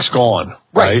thing. Punk's gone,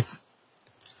 right?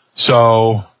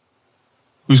 So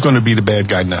who's going to be the bad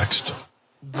guy next?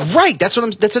 Right. That's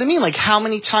what I mean. Like, how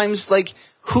many times, like,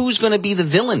 who's going to be the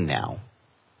villain now?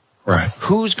 Right.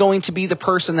 Who's going to be the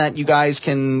person that you guys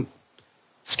can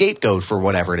scapegoat for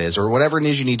whatever it is, or whatever it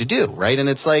is you need to do, right? And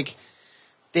it's like,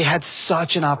 they had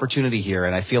such an opportunity here,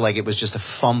 and I feel like it was just a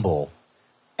fumble.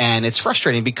 And it's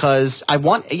frustrating because I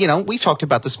want, we talked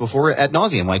about this before ad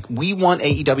nauseum. Like, we want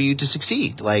AEW to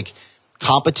succeed. Like,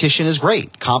 competition is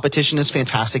great. Competition is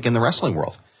fantastic in the wrestling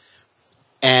world.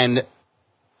 And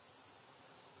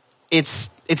it's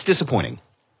disappointing.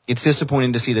 It's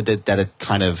disappointing to see that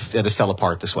it fell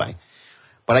apart this way.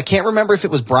 But I can't remember if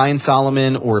it was Brian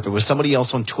Solomon or if it was somebody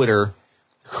else on Twitter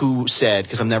who said,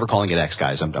 because I'm never calling it X,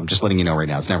 guys. I'm just letting you know right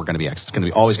now. It's never going to be X.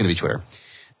 It's always going to be Twitter.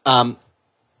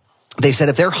 They said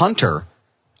if they're Hunter,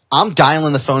 I'm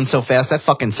dialing the phone so fast that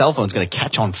fucking cell phone's going to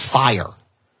catch on fire.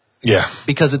 Yeah.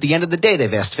 Because at the end of the day,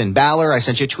 they've asked Finn Balor. I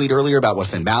sent you a tweet earlier about what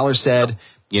Finn Balor said.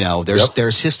 You know,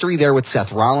 there's history there with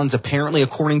Seth Rollins. Apparently,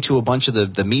 according to a bunch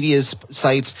of the media's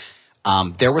sites,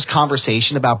 there was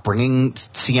conversation about bringing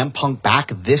CM Punk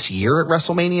back this year at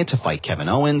WrestleMania to fight Kevin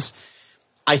Owens.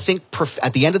 I think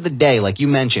at the end of the day, like you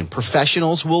mentioned,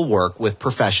 professionals will work with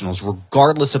professionals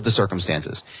regardless of the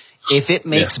circumstances. If it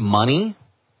makes money,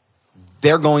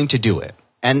 they're going to do it.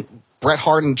 And Bret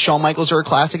Hart and Shawn Michaels are a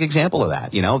classic example of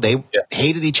that. You know, they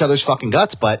hated each other's fucking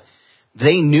guts, but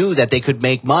they knew that they could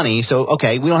make money. So,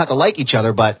 okay, we don't have to like each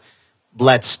other, but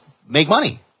let's make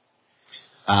money.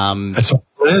 That's all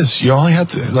it is. You only have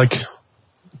to, like,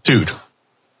 dude,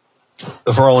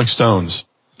 the Rolling Stones.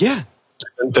 Yeah.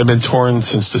 They've been touring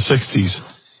since the 60s.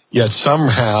 Yet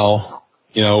somehow,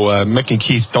 you know, Mick and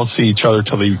Keith don't see each other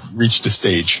till they reach the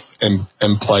stage and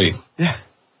play. Yeah.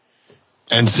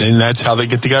 And that's how they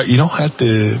get together. You don't have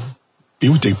to be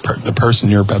with the person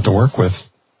you're about to work with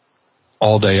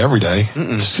all day, every day.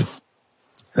 It's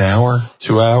an hour,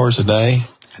 2 hours a day.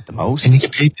 At the most. And you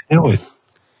get paid to do it.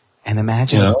 And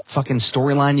imagine a fucking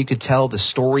storyline you could tell, the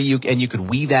story and you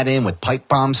could weave that in with pipe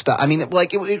bomb stuff. I mean, it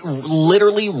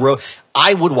literally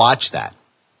I would watch that.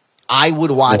 I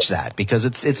would watch that because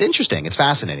it's interesting. It's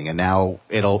fascinating. And now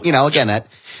it'll, you know, again,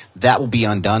 that will be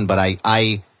undone. But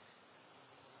I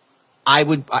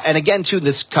would, and again, too,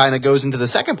 this kind of goes into the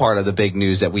second part of the big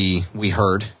news that we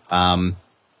heard.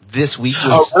 This week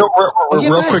was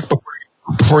real quick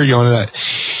before you go into that.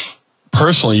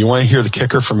 Personally, you want to hear the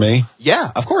kicker from me?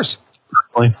 Yeah, of course.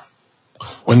 Personally,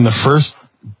 when the first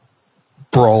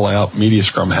brawl out media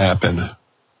scrum happened,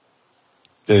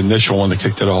 the initial one that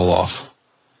kicked it all off,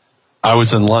 I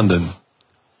was in London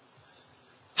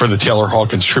for the Taylor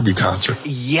Hawkins tribute concert.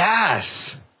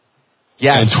 Yes.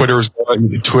 And Twitter's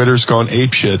going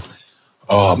apeshit.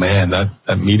 Oh man,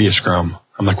 that media scrum.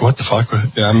 I'm like, what the fuck?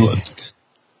 I'm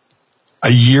a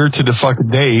year to the fucking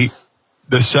date.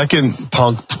 The second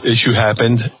Punk issue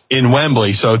happened in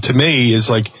Wembley. So to me,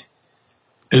 for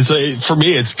me,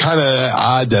 it's kind of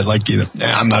odd that, like, you know,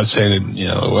 I'm not saying it, you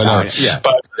know, whatever.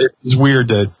 But it's weird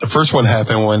that the first one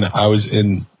happened when I was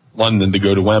in London to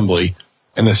go to Wembley,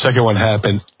 and the second one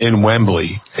happened in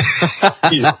Wembley.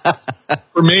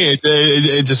 For me,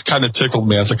 it just kind of tickled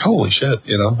me. I was like, holy shit,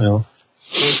 you know.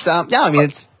 It's I mean,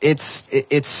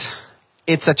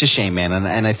 it's such a shame, man.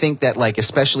 And I think that, like,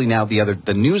 especially now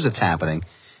the news that's happening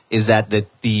is that the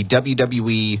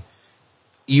WWE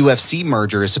UFC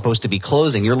merger is supposed to be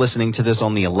closing. You're listening to this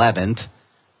on the 11th.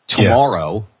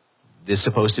 Tomorrow is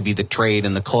supposed to be the trade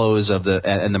and the close of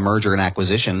the merger and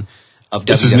acquisition of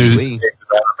this WWE. Is news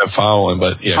I'm following,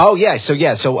 but yeah. Oh yeah,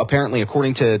 so apparently,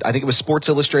 according to, I think it was Sports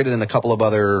Illustrated and a couple of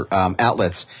other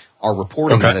outlets are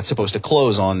reporting that it's supposed to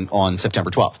close on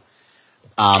September 12th.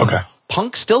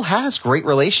 Punk still has great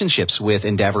relationships with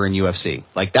Endeavor and UFC.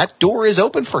 Like, that door is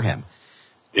open for him.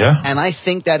 Yeah. And I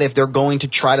think that if they're going to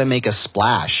try to make a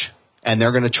splash and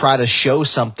they're going to try to show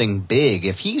something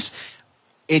big,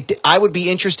 I would be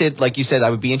interested, like you said,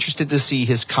 I would be interested to see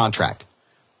his contract,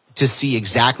 to see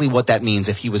exactly what that means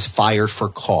if he was fired for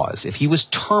cause. If he was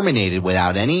terminated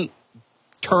without any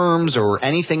terms or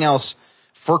anything else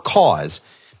for cause,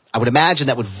 I would imagine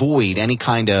that would void any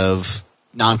kind of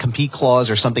non-compete clause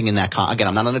or something in that. Again,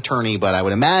 I'm not an attorney, but I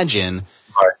would imagine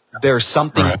there's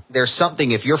something. Right. There's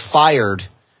something. If you're fired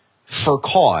for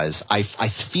cause, I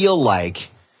feel like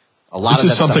a lot of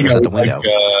that stuff is out the window.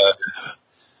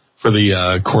 For the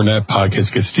Cornette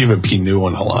podcast, get Stephen P. New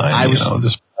on the line. I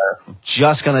was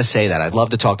just going to say that. I'd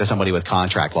love to talk to somebody with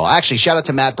contract law. Actually, shout out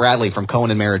to Matt Bradley from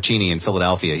Cohen and Maricini in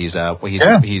Philadelphia. He's a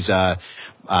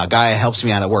guy who helps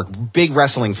me out at work. Big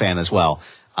wrestling fan as well.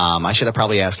 I should have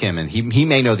probably asked him, and he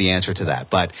may know the answer to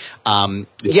that. But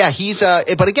he's.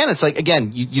 But again, it's like,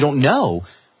 you don't know.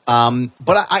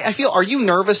 But I feel. Are you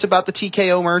nervous about the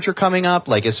TKO merger coming up?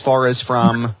 Like, as far as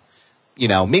from,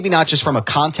 maybe not just from a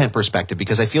content perspective,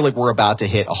 because I feel like we're about to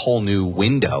hit a whole new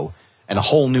window and a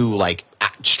whole new, like,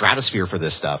 stratosphere for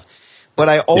this stuff. But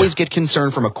I always get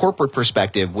concerned from a corporate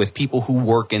perspective with people who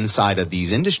work inside of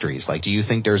these industries. Like, do you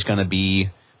think there's going to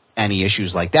be any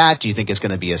issues like that? Do you think it's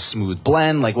going to be a smooth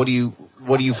blend? Like, what do you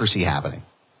foresee happening?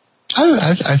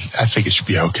 I think it should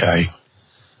be okay.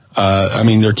 I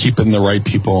mean, they're keeping the right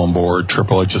people on board.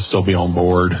 Triple H will still be on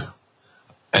board,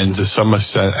 and to some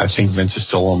extent, I think Vince is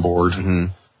still on board.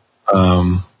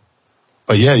 Mm-hmm.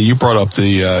 But yeah, you brought up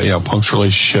the Punk's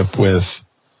relationship with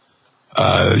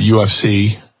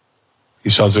UFC. He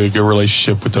still has a good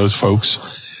relationship with those folks,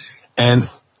 and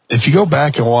if you go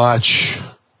back and watch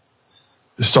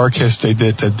the Starcast they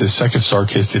did, the second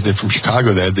Starcast they did from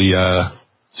Chicago, they had the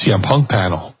CM Punk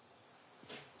panel.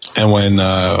 And when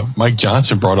Mike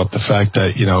Johnson brought up the fact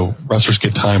that, wrestlers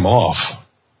get time off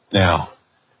now,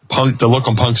 the look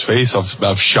on Punk's face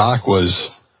of shock was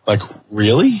like,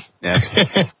 really? Yeah.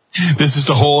 That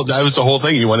was the whole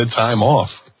thing. He wanted time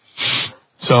off.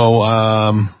 So,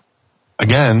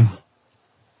 again,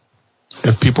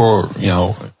 if people,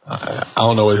 I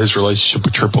don't know what his relationship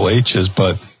with Triple H is,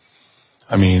 but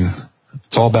I mean,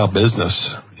 it's all about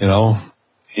business, He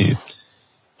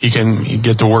can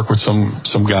get to work with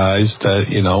some guys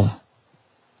that,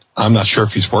 I'm not sure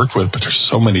if he's worked with, but there's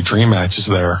so many dream matches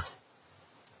there.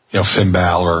 Finn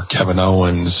Balor, Kevin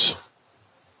Owens,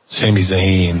 Sami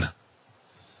Zayn,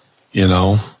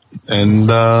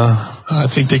 and I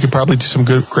think they could probably do some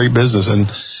great business.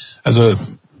 And as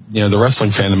the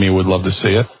wrestling fan in me would love to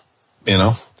see it,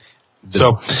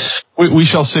 So we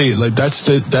shall see. Like that's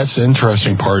the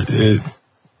interesting part.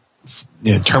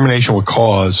 Termination with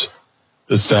cause.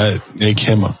 Does that make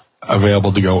him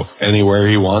available to go anywhere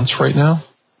he wants right now?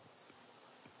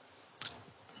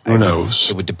 Who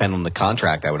knows? It would depend on the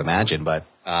contract, I would imagine, but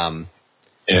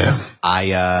yeah.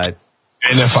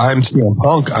 And if I'm CM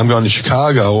Punk, I'm going to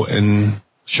Chicago and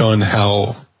showing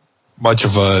how much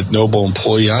of a noble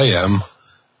employee I am.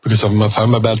 Because if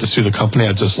I'm about to sue the company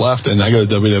I just left and I go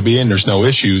to WWE and there's no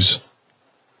issues,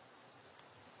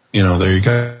 there you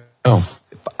go.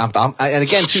 And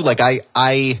again, too, like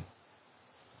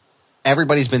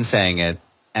everybody's been saying it,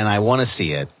 and I want to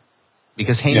see it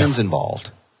because Heyman's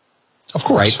involved. Of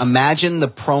course. Right? Imagine the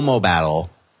promo battle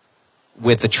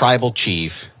with the tribal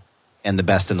chief and the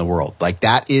best in the world. Like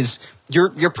that is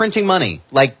you're printing money.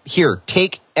 Like here,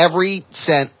 take every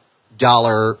cent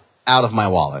dollar out of my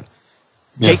wallet.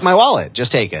 Take my wallet.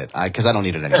 Just take it because I don't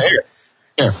need it anymore.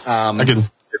 Yeah, I can get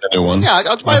a new one. Yeah,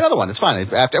 I'll buy another one. It's fine.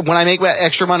 When I make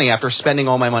extra money after spending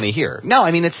all my money here. No,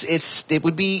 I mean it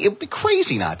would be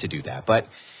crazy not to do that. But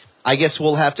I guess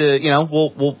we'll have to,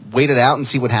 we'll wait it out and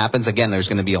see what happens. Again, there's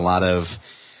going to be a lot of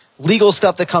legal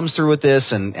stuff that comes through with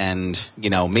this, and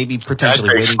maybe potentially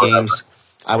waiting games.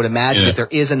 I would imagine if there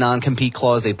is a non-compete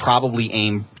clause, they probably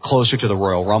aim closer to the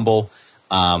Royal Rumble.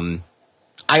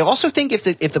 I also think if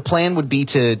the plan would be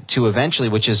to eventually,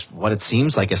 which is what it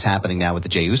seems like is happening now with the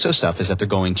Jey Uso stuff, is that they're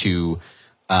going to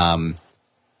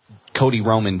Cody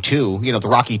Roman 2, the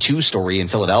Rocky 2 story in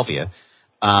Philadelphia.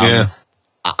 I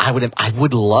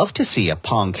would love to see a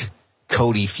Punk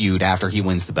Cody feud after he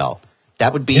wins the belt.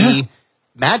 That would be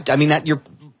mad. I mean, that you're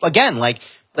again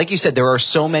like you said, there are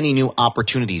so many new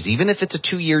opportunities, even if it's a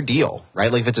 2-year deal,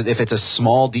 right? Like if it's a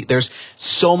small deal, there's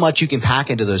so much you can pack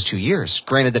into those 2 years.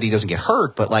 Granted that he doesn't get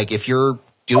hurt, but like if you're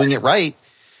doing it right,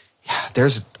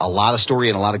 there's a lot of story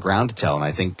and a lot of ground to tell. And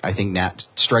I think Nat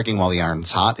striking while the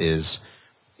iron's hot is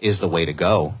the way to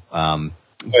go.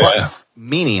 But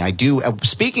Meanie, I do.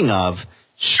 Speaking of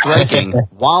striking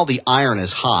while the iron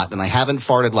is hot, and I haven't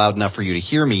farted loud enough for you to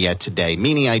hear me yet today,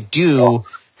 Meanie, I do.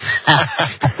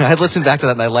 I listened back to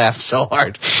that and I laughed so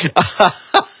hard.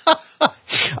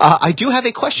 I do have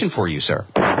a question for you, sir.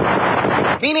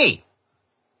 Meanie.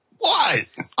 What?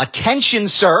 Attention,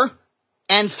 sir,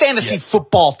 and fantasy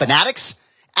football fanatics.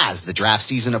 As the draft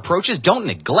season approaches, don't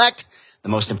neglect the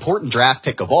most important draft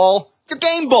pick of all, your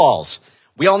game balls.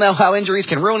 We all know how injuries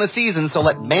can ruin a season, so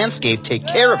let Manscaped take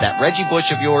care of that Reggie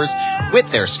Bush of yours with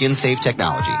their skin-safe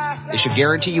technology. They should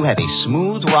guarantee you have a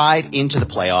smooth ride into the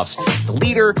playoffs. The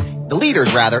leaders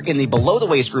in the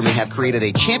below-the-waist grooming have created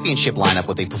a championship lineup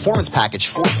with a Performance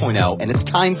Package 4.0, and it's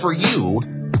time for you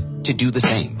to do the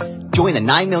same. Join the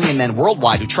 9 million men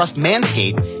worldwide who trust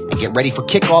Manscaped and get ready for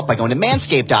kickoff by going to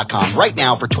manscaped.com right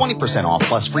now for 20% off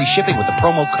plus free shipping with the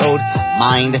promo code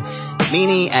MIND.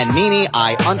 Meanie,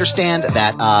 I understand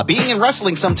that being in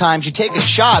wrestling sometimes you take a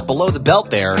shot below the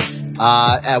belt there,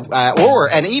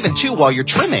 and even too while you're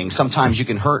trimming, sometimes you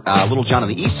can hurt Little John on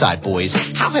the East Side boys.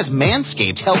 How has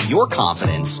Manscaped helped your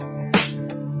confidence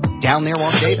down there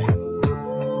while shaving?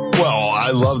 Well,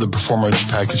 I love the Performance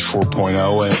Package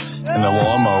 4.0 and the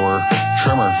lawnmower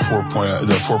trimmer 4.0,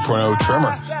 the 4.0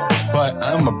 trimmer. But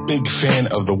I'm a big fan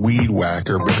of the Weed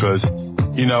Whacker because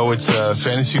it's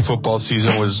fantasy football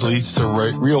season, which leads to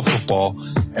real football.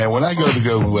 And when I go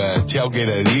tailgate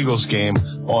at an Eagles game,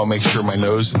 I want to make sure my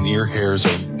nose and ear hairs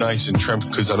are nice and trimmed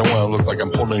because I don't want to look like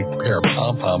I'm holding a pair of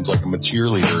pom-poms like I'm a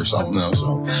cheerleader or something.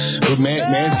 So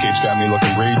Manscaped's got me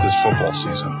looking great this football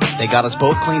season. They got us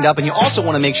both cleaned up, and you also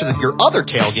want to make sure that your other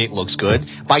tailgate looks good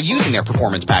by using their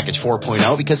Performance Package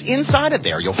 4.0, because inside of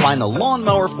there, you'll find the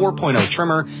Lawnmower 4.0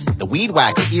 trimmer, the Weed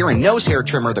Whacker ear and nose hair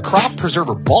trimmer, the Crop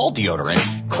Preserver ball deodorant,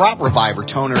 Crop Reviver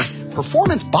toner,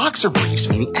 Performance boxer briefs,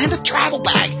 and a travel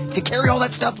bag to carry all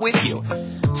that stuff with you.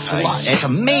 It's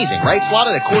amazing, right?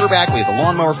 Slotted at quarterback, we have the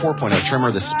Lawnmower 4.0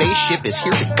 trimmer. The spaceship is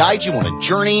here to guide you on a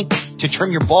journey to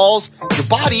trim your balls, your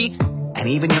body, and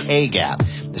even your A-gap.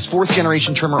 This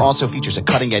 4th-generation trimmer also features a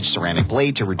cutting-edge ceramic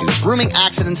blade to reduce grooming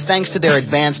accidents thanks to their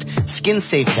advanced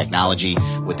skin-safe technology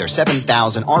with their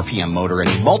 7,000 RPM motor and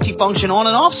a multifunction on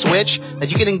and off switch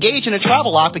that you can engage in a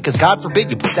travel lock because, God forbid,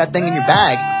 you put that thing in your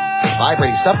bag.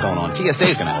 Vibrating stuff going on. TSA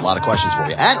is going to have a lot of questions for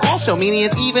you. And also, Meanie,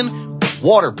 it's even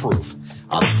waterproof.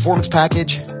 The performance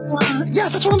package, yeah,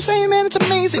 that's what I'm saying, man. It's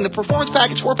amazing. The performance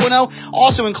package 4.0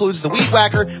 also includes the Weed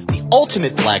Whacker, the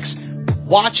Ultimate Flex.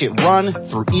 Watch it run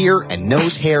through ear and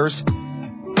nose hairs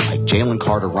like Jalen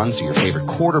Carter runs through your favorite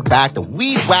quarterback. The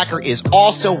Weed Whacker is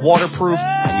also waterproof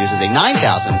and uses a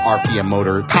 9,000 RPM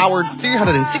motor powered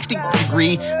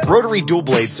 360-degree rotary dual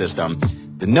blade system.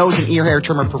 The nose and ear hair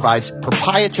trimmer provides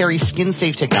proprietary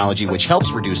skin-safe technology which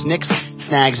helps reduce nicks,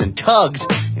 snags, and tugs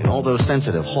in all those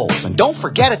sensitive holes. And don't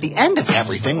forget, at the end of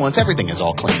everything, once everything is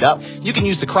all cleaned up, you can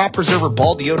use the Crop Preserver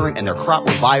Ball Deodorant and their Crop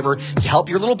Reviver to help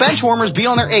your little bench warmers be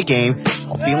on their A-game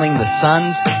while feeling the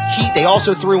sun's heat. They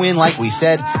also threw in, like we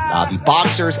said, the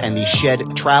boxers and the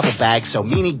Shed travel bag. So,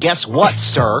 Meanie, guess what,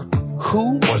 sir?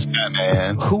 Who was that,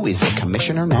 man? Who is the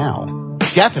commissioner now?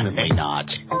 Definitely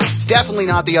not. It's definitely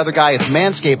not the other guy. It's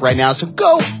Manscaped right now. So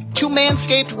go to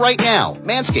Manscaped right now,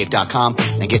 manscaped.com,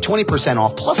 and get 20%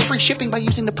 off plus free shipping by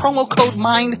using the promo code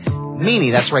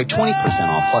MINDMeanie. That's right, 20%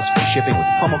 off plus free shipping with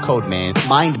the promo code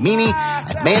MINDMeanie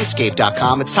at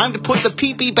manscaped.com. It's time to put the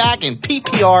PP back in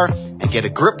PPR and get a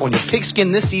grip on your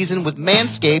pigskin this season with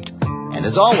Manscaped. And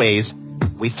as always,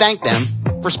 we thank them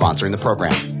for sponsoring the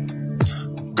program.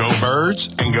 Go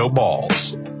birds and go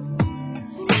balls.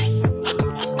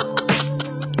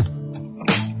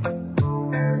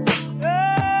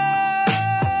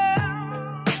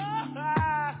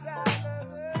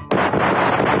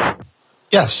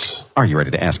 Yes. Are you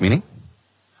ready to ask Meanie?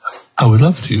 I would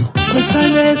love to. It's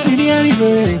time to ask me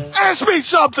anything. Ask me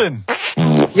something.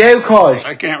 Yeah, cause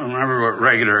I can't remember what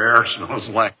regular air smells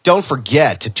like. Don't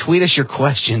forget to tweet us your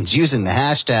questions using the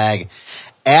hashtag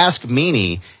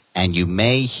AskMeanie, and you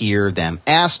may hear them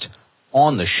asked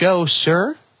on the show,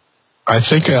 sir. I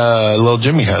think little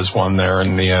Jimmy has one there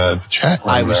in the chat room.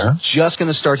 I was just going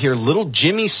to start here. Little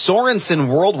Jimmy Sorensen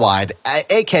Worldwide,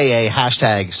 a.k.a.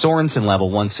 hashtag Sorensen Level,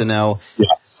 wants to know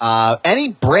any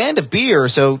brand of beer.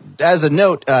 So as a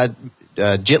note,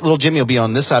 little Jimmy will be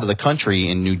on this side of the country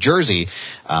in New Jersey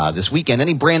this weekend.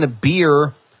 Any brand of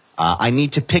beer I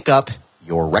need to pick up,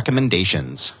 your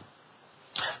recommendations.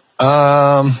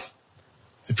 If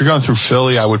you're going through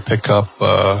Philly, I would pick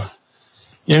up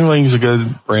Youngling's a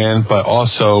good brand, but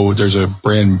also there's a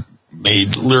brand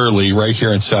made literally right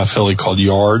here in South Philly called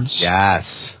Yards.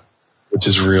 Yes. Which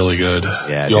is really good.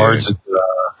 Yeah, Yards,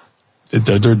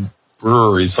 their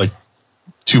brewery's like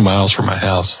 2 miles from my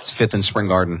house. It's 5th and Spring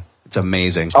Garden. It's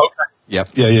amazing. Okay. Yep.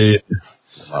 Yeah.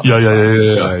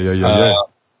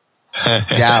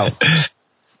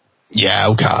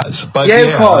 Yeah, cause. But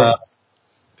cause.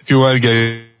 If you want to get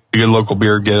a good local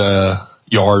beer, get a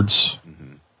Yards.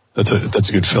 That's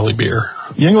a good Philly beer.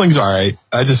 Yingling's all right.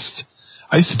 I used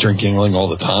to drink Yingling all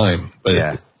the time, but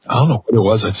I don't know what it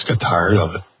was. I just got tired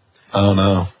of it. I don't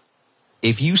know.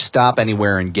 If you stop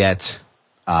anywhere and get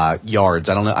Yards,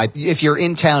 I don't know. If you're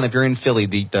in town, if you're in Philly,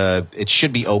 it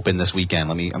should be open this weekend.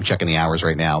 I'm checking the hours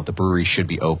right now. The brewery should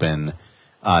be open.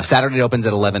 Saturday it opens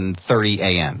at 11:30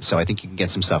 a.m. So I think you can get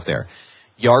some stuff there.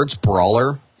 Yards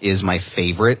Brawler is my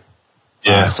favorite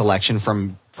selection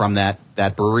from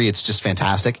that brewery. It's just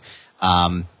fantastic.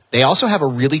 They also have a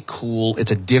really cool,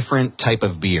 it's a different type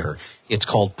of beer. It's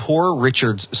called Poor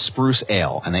Richard's Spruce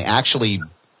Ale, and they actually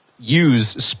use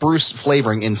spruce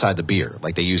flavoring inside the beer.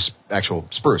 Like they use actual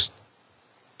spruce.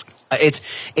 It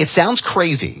sounds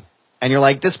crazy, and you're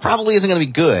like, this probably isn't going to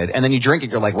be good. And then you drink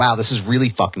it, you're like, wow, this is really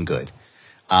fucking good.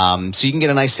 So you can get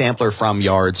a nice sampler from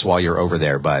Yards while you're over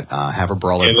there, but have a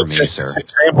brawler for me, sir.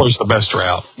 Sampler's the best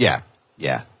route. Yeah.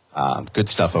 Good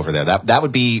stuff over there. That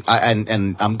would be,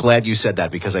 and I'm glad you said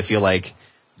that because I feel like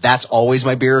that's always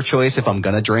my beer of choice if I'm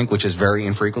gonna drink, which is very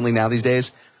infrequently now these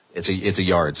days. It's a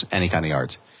Yards, any kind of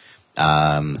Yards.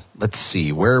 Let's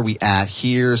see, where are we at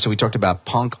here? So we talked about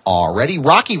Punk already.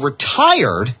 Rocky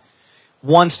Retired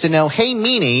wants to know, hey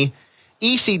Meanie,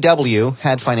 ECW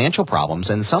had financial problems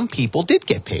and some people did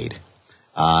get paid.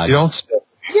 You don't say.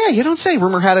 Yeah, you don't say.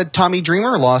 Rumor had it Tommy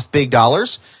Dreamer lost big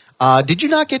dollars. Did you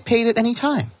not get paid at any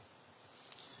time?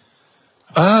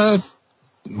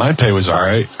 My pay was all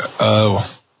right.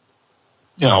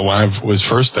 When I was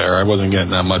first there, I wasn't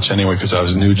getting that much anyway because I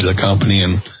was new to the company.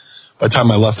 And by the time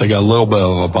I left, I got a little bit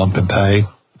of a bump in pay.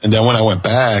 And then when I went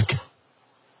back,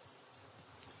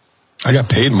 I got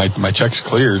paid. My check's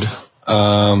cleared.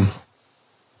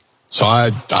 So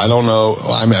I don't know.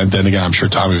 I mean, then again, I'm sure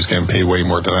Tommy was getting paid way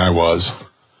more than I was.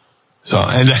 So,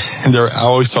 and there, I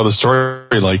always tell the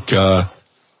story, like, there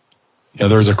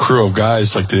was a crew of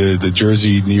guys, like the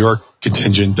Jersey, New York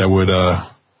contingent that would,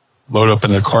 load up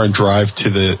in a car and drive to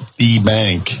the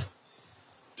bank.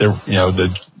 The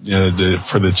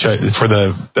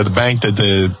bank that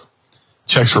the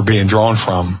checks were being drawn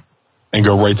from, and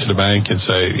go right to the bank and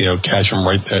say, cash them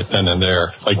right then and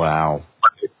there. Like, wow.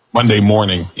 Monday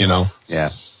morning, Yeah.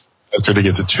 After they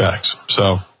get the checks.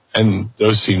 So, and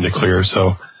those seem to clear.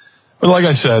 So, but like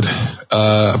I said,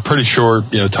 I'm pretty sure,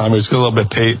 Tommy was a little bit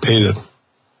paid a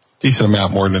decent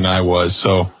amount more than I was.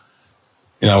 So,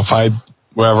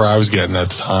 whatever I was getting at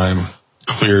the time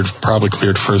probably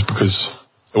cleared first, because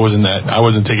I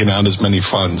wasn't taking out as many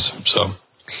funds. So,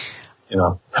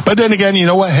 but then again, you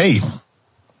know what? Hey,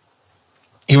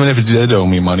 even if it did owe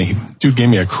me money, dude gave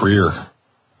me a career.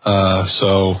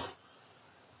 So,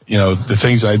 the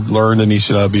things I learned in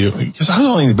ECW, because I was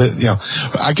only a bit,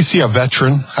 I could see a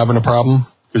veteran having a problem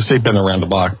because they've been around the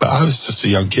block, but I was just a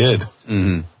young kid,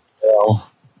 looking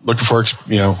for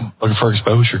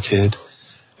exposure, kid.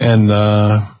 And,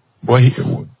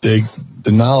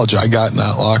 the knowledge I got in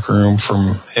that locker room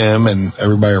from him and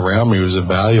everybody around me was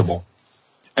invaluable.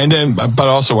 And then, but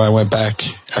also when I went back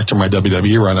after my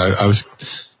WWE run, I was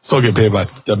still getting paid by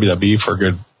WWE for a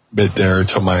good bit there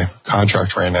until my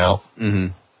contract ran out. Mm-hmm.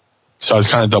 So I was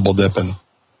kind of double dipping.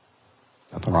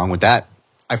 Nothing wrong with that.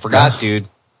 I forgot, dude.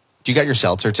 You got your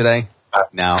seltzer today?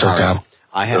 No. Sure, right.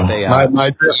 I have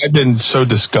I've been so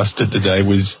disgusted today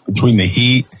with between the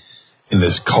heat and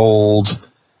this cold.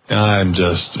 I'm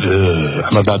just,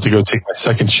 I'm about to go take my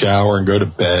second shower and go to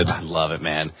bed. I love it,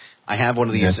 man. I have one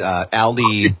of these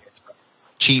Aldi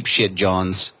cheap shit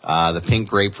Johns, the pink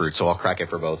grapefruit, so I'll crack it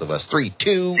for both of us. 3,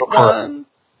 2, 1.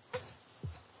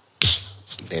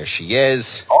 There she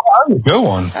is. Oh, that was a good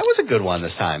one. That was a good one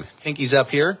this time. Pinky's up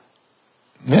here.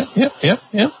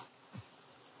 Yeah.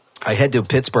 I head to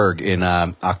Pittsburgh in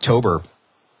October.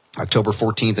 October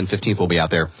 14th and 15th we'll be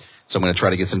out there. So I'm going to try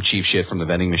to get some cheap shit from the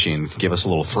vending machine. Give us a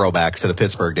little throwback to the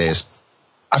Pittsburgh days.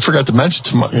 I forgot to mention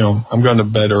tomorrow, I'm going to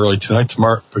bed early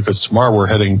tomorrow, because tomorrow we're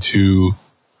heading to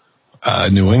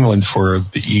New England for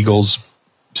the Eagles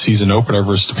season opener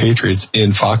versus the Patriots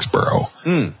in Foxborough.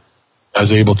 I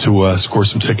was able to score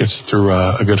some tickets through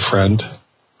a good friend,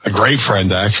 a great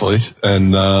friend actually,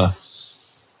 and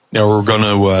we're going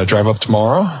to drive up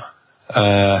tomorrow,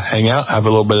 hang out, have a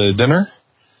little bit of dinner,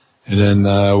 and then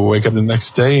wake up the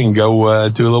next day and go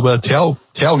do a little bit of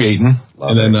tailgating.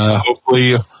 Love and it.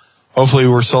 Then hopefully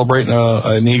we're celebrating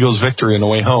an Eagles victory on the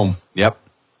way home. Yep.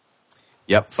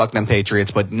 Fuck them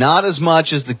Patriots, but not as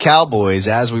much as the Cowboys,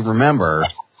 as we remember.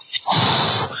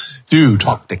 Dude.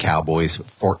 Fuck the Cowboys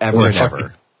forever and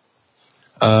ever.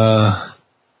 The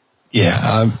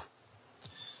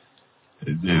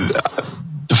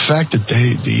fact that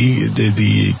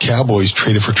the Cowboys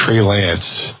traded for Trey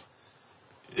Lance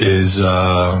is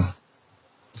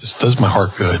just does my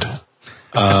heart good.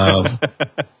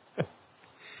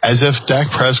 As if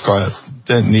Dak Prescott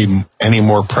didn't need any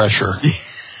more pressure.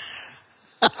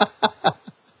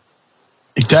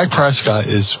 Dak Prescott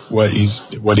is what he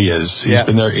is. He's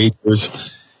been there 8 years.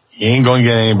 He ain't going to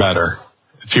get any better.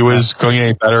 If he was going to get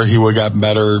any better, he would have gotten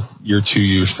better year 2,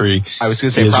 year 3. I was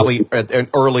going to say probably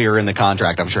earlier in the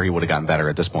contract, I'm sure he would have gotten better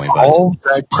at this point. But. All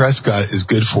Dak Prescott is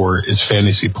good for is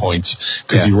fantasy points,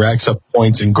 because he racks up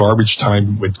points in garbage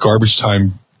time with garbage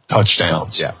time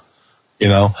touchdowns. Yeah.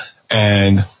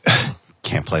 And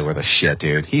can't play with a shit,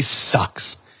 dude. He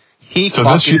sucks. He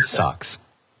fucking sucks.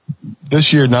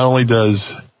 This year, not only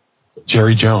does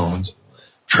Jerry Jones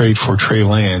trade for Trey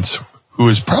Lance, who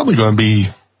is probably going to be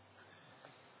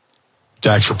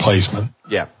Dak's replacement.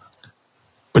 Yeah.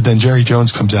 But then Jerry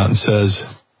Jones comes out and says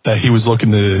that he was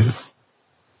looking to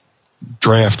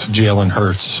draft Jalen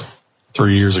Hurts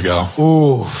 3 years ago.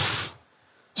 Oof.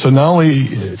 So not only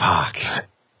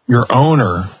your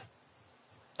owner,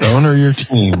 the owner of your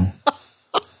team,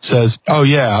 says, "Oh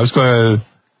yeah, I was going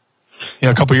to,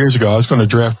 a couple of years ago, I was going to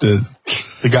draft the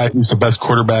guy who's the best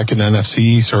quarterback in the NFC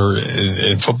East or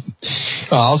in football."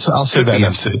 I'll say the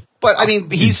NFC. But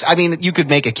you could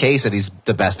make a case that he's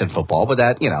the best in football, but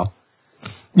that,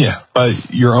 Yeah, but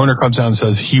your owner comes out and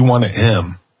says he wanted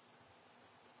him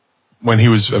when he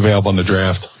was available in the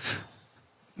draft.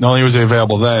 Not only was he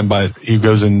available then, but he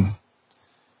goes and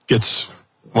gets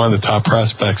one of the top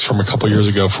prospects from a couple years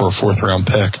ago for a 4th round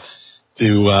pick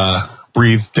to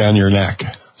breathe down your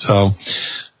neck. So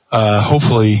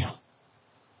hopefully,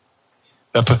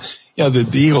 the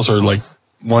Eagles are like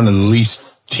one of the least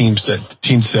teams that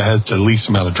has the least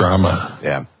amount of drama.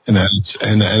 Yeah. In the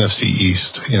NFC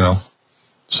East, you know.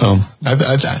 So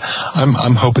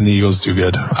I'm hoping the Eagles do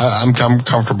good. I'm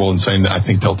comfortable in saying that I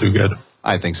think they'll do good.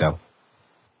 I think so.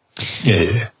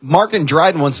 Yeah. Mark in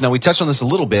Dryden wants to know, we touched on this a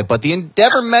little bit, but the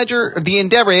Endeavor, my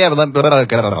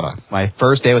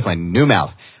first day with my new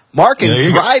mouth. Mark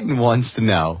in Dryden wants to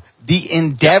know, the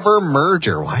Endeavor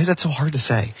merger, why is that so hard to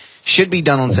say? Should be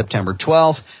done on September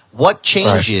 12th. What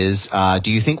changes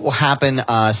do you think will happen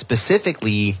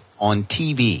specifically on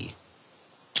TV?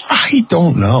 I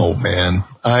don't know, man.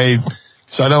 I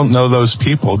don't know those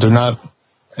people.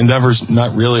 Endeavor's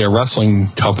not really a wrestling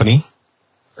company.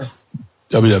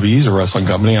 WWE's a wrestling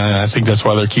company. I think that's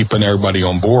why they're keeping everybody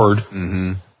on board.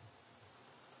 Mm-hmm.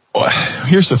 Well,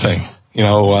 here's the thing, you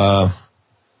know,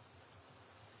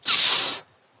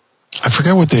 I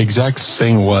forget what the exact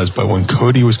thing was, but when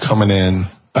Cody was coming in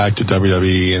back to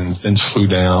WWE and Vince flew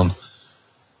down,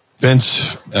 I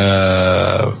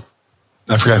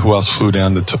forgot who else flew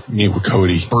down to meet with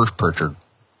Cody. Bruce Pritchard.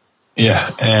 Yeah,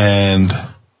 and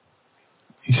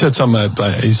he said something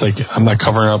about, he's like, I'm not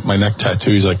covering up my neck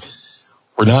tattoo. He's like,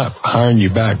 we're not hiring you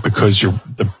back because we're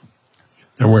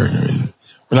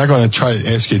not going to try to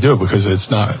ask you to do it because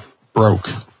it's not broke.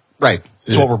 Right.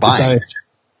 It's what we're buying.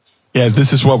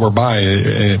 This is what we're buying,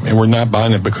 and we're not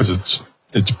buying it because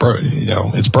it's broke. You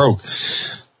know, it's broke.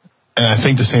 And I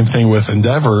think the same thing with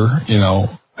Endeavor. You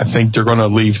know, I think they're going to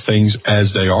leave things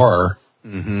as they are.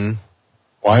 Mm-hmm.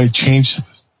 Why change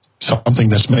something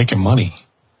that's making money?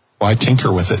 Why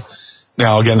tinker with it?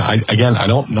 Now, again, I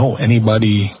don't know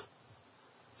anybody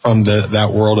from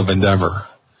that world of Endeavor,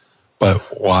 but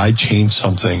why change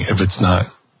something if it's not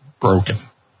broken?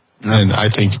 Mm-hmm. And I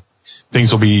think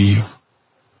things will be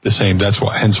the same.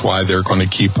 Hence why they're going to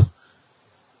keep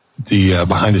the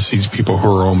behind the scenes people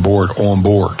who are on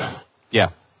board. Yeah.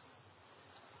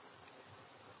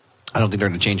 I don't think they're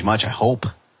going to change much. I hope.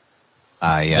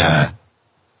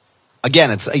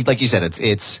 Again, it's like you said,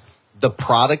 it's the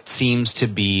product seems to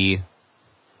be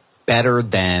better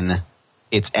than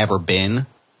it's ever been,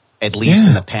 at least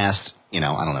in the past,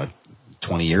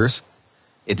 20 years.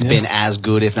 It's been as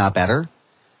good, if not better.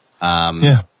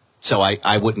 So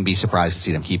I wouldn't be surprised to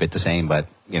see them keep it the same, but,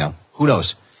 who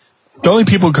knows? The only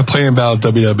people complaining about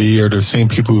WWE are the same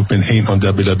people who've been hating on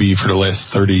WWE for the last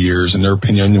 30 years, and their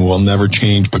opinion will never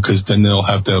change because then they'll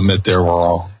have to admit they're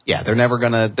wrong. Yeah, they're never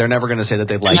gonna say that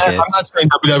they like it.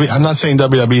 I'm not saying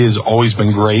WWE has always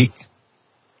been great.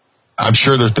 I'm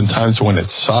sure there's been times when it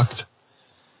sucked,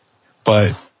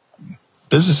 but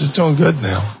business is doing good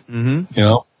now.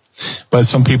 Mm-hmm. But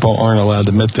some people aren't allowed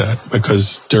to admit that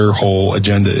because their whole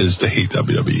agenda is to hate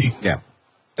WWE. Yeah,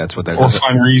 that's what they're. Or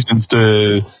find reasons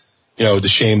to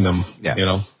shame them.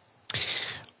 Yeah.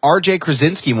 RJ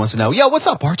Krasinski wants to know, what's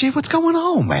up, RJ? What's going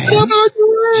on, man?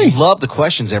 You love the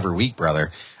questions every week,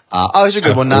 brother. Here's a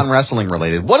good one, non-wrestling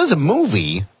related. What is a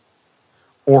movie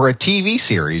or a TV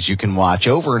series you can watch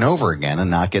over and over again and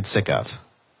not get sick of?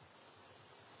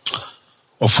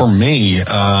 Well, for me,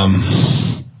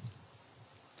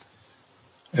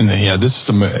 this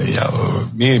is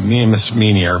me and Miss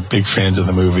Meanie are big fans of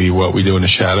the movie What We Do in the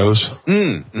Shadows.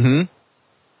 Mm-hmm.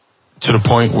 To the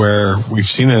point where we've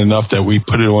seen it enough that we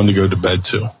put it on to go to bed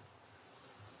too.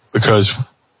 Because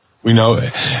we know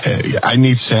I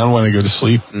need sound when I go to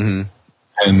sleep. Mm-hmm.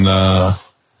 And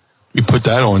we put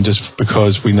that on just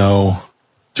because we know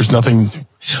there's nothing,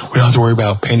 we don't have to worry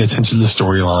about paying attention to the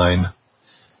storyline.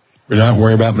 We're not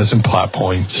worried about missing plot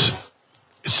points.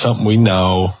 It's something we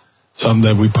know, something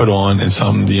that we put on, and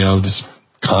something, just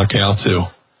conk out to.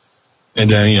 And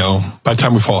then, by the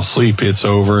time we fall asleep, it's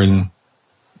over and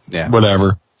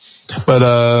whatever.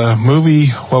 But movie,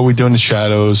 What We Do in the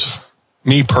Shadows,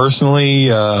 me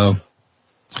personally, also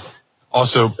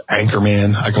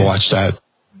Anchorman. I can watch that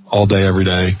all day, every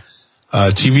day.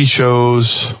 TV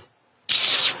shows,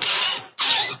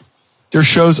 there's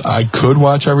shows I could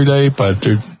watch every day, but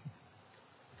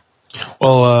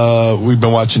we've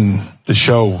been watching the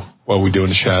show What We Do in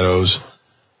the Shadows.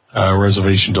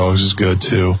 Reservation Dogs is good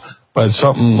too. But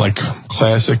something like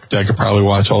classic that I could probably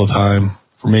watch all the time,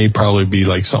 for me, probably be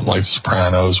like something like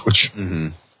Sopranos, which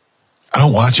I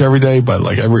don't watch every day, but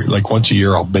like once a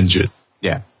year I'll binge it.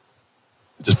 Yeah.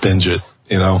 Just binge it,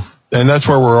 And that's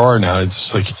where we are now.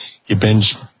 It's like you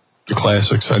binge the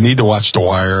classics. I need to watch The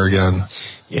Wire again.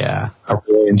 Yeah. I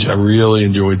really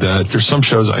enjoyed that. There's some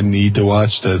shows I need to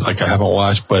watch that I haven't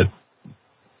watched, but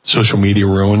social media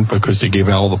ruined because they gave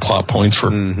out all the plot points for.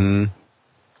 Mm-hmm.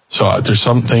 So there's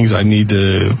some things I need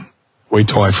to wait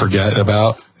till I forget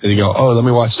about, and you go, oh, let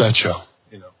me watch that show.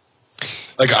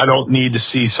 Like I don't need to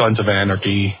see Sons of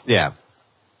Anarchy. Yeah.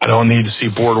 I don't need to see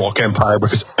Boardwalk Empire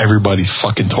because everybody's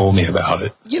fucking told me about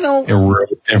it. You know,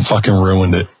 and fucking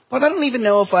ruined it. but I don't even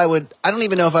know if I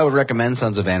would recommend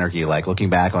Sons of Anarchy. Like looking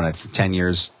back on it, 10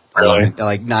 years, Really?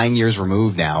 like 9 years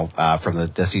removed now from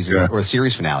the season or the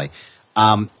series finale.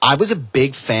 I was a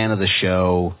big fan of the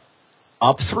show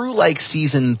up through like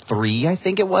season 3, I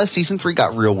think it was. Season 3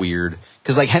 got real weird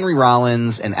because like Henry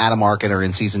Rollins and Adam Arkin are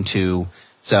in season 2.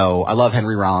 So I love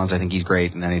Henry Rollins. I think he's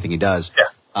great in anything he does.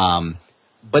 Yeah.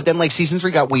 But then like season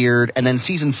 3 got weird, and then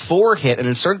season 4 hit, and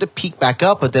it started to peak back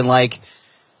up. But then like,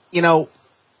 you know,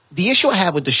 the issue I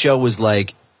had with the show was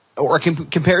like, or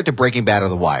compare it to Breaking Bad or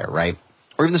The Wire, right?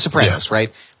 Or even The Sopranos,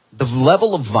 right? The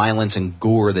level of violence and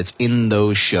gore that's in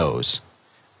those shows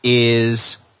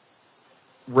is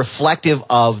reflective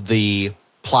of the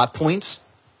plot points.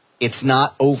 It's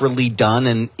not overly done,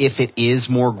 and if it is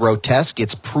more grotesque,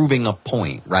 it's proving a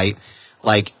point, right?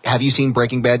 Like, have you seen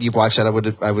Breaking Bad? You've watched that, I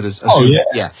would assume. Oh, yeah.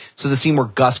 Yeah. So the scene where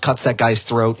Gus cuts that guy's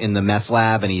throat in the meth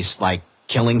lab and he's like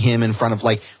killing him in front of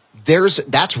like,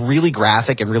 that's really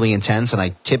graphic and really intense, and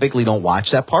I typically don't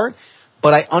watch that part,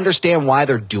 but I understand why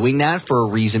they're doing that for a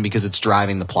reason, because it's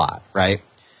driving the plot, right?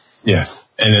 Yeah.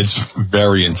 And it's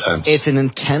very intense. It's an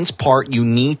intense part. You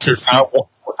need to Without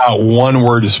one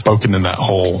word is spoken in that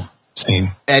whole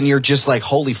scene. And you're just like,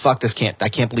 holy fuck, I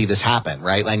can't believe this happened,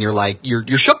 right? And you're like, you're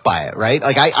shook by it, right?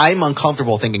 Like I'm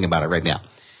uncomfortable thinking about it right now.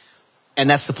 And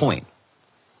that's the point.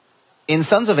 In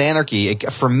Sons of Anarchy,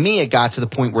 for me, it got to the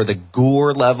point where the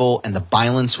gore level and the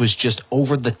violence was just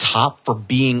over the top for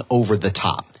being over the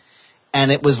top.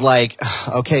 And it was like,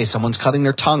 okay, someone's cutting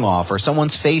their tongue off or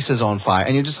someone's face is on fire.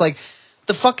 And you're just like,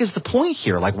 the fuck is the point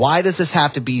here? Like, why does this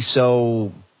have to be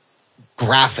so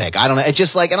graphic? I don't know. It's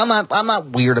just like, and I'm not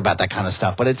weird about that kind of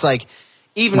stuff, but it's like,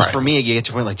 even for me, you get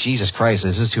to a point like, Jesus Christ,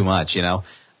 this is too much, you know?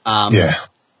 Yeah.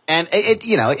 And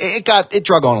it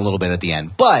drug on a little bit at the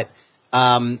end, but,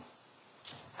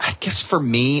 I guess for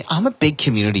me, I'm a big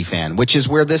Community fan, which is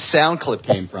where this sound clip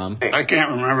came from. I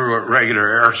can't remember what regular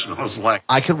Harrison was like.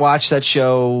 I could watch that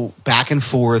show back and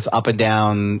forth, up and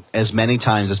down, as many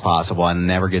times as possible and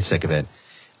never get sick of it.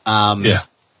 Yeah.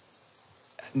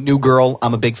 New Girl,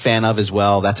 I'm a big fan of as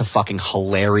well. That's a fucking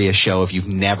hilarious show. If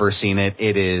you've never seen it,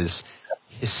 it is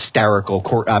hysterical.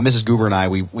 Mrs. Goober and I,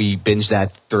 we binged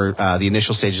that through the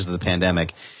initial stages of the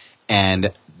pandemic,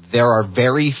 and there are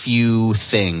very few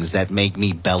things that make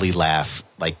me belly laugh,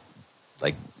 like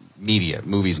media,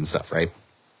 movies and stuff, right?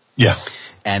 Yeah.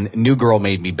 And New Girl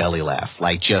made me belly laugh,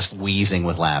 like just wheezing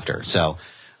with laughter. So,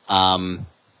 and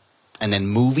then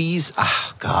movies,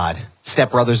 oh God,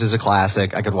 Step Brothers is a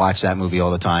classic. I could watch that movie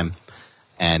all the time.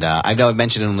 And I know I've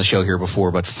mentioned it on the show here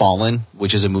before, but Fallen,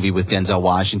 which is a movie with Denzel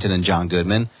Washington and John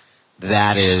Goodman,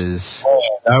 that is...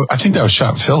 I think that was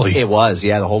shot in Philly. It was,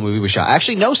 yeah. The whole movie was shot. I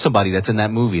actually know somebody that's in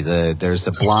that movie. There's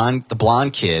the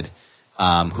blonde kid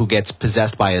who gets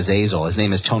possessed by Azazel. His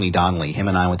name is Tony Donnelly. Him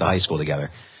and I went to high school together.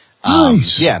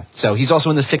 Nice. Yeah. So he's also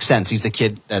in The Sixth Sense. He's the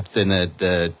kid that's in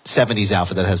the 70s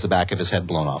outfit that has the back of his head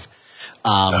blown off.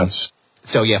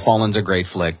 So yeah, Fallen's a great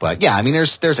flick. But yeah, I mean,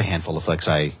 there's a handful of flicks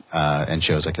and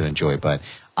shows I could enjoy, but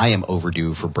I am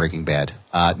overdue for Breaking Bad.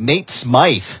 Nate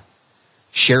Smythe.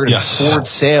 Sheridan Ford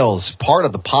Sales, part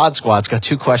of the Pod Squad's got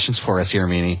 2 questions for us here,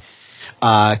 Meanie.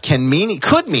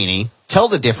 Could Meanie tell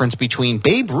the difference between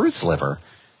Babe Ruth's liver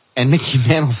and Mickey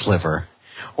Mantle's liver?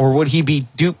 Or would he be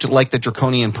duped like the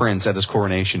Draconian Prince at his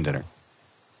coronation dinner?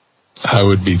 I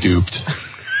would be duped.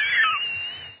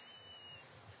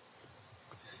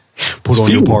 Put on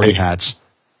your party hats.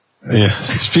 Yeah.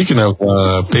 Speaking of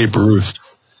Babe Ruth,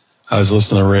 I was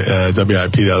listening to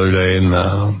WIP the other day,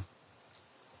 and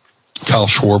Kyle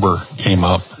Schwarber came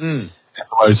up.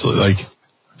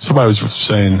 Somebody was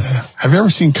saying, have you ever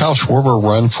seen Kyle Schwarber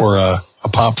run for a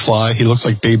pop fly? He looks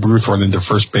like Babe Ruth running to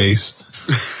first base.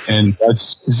 And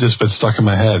it's just been stuck in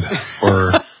my head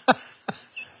for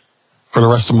the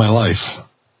rest of my life.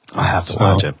 I have to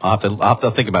watch it. I'll have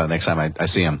to think about it next time I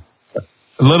see him.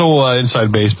 A little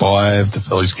inside baseball. I have the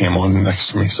Phillies game on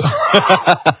next to me, so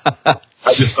I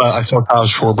saw Kyle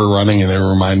Schwarber running, and it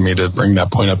reminded me to bring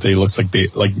that point up that he looks like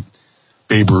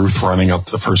Babe Ruth running up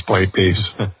the first plate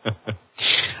base.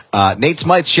 Nate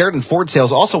Smythe, Sheridan Ford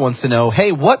Sales, also wants to know,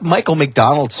 hey, what Michael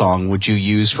McDonald song would you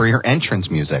use for your entrance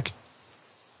music?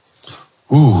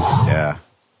 Ooh. Yeah.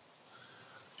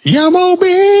 Yamo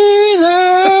be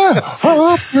there.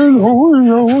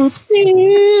 Yamo be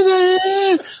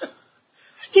there.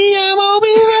 Yamo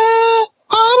be there.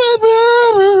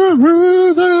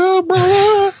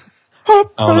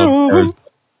 I don't know.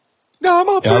 Yeah, I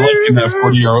like in that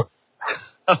 40-year-old.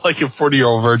 I like a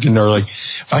 40-year-old virgin. They're like,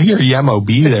 if I hear Yamo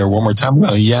be there one more time, I'm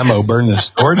going to Yamo burn this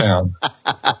store down.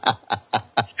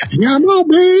 Yama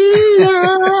be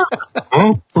there.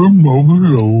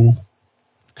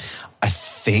 I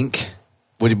think.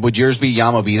 Would yours be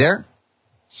Yama be there?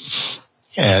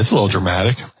 Yeah, it's a little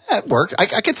dramatic. That worked.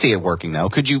 I could see it working though.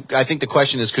 Could you? I think the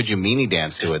question is, could you meanie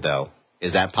dance to it though?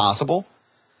 Is that possible?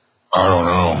 I don't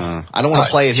know. I don't want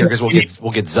to play it here because we'll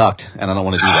get zucked, and I don't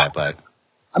want to do that. But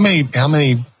how many?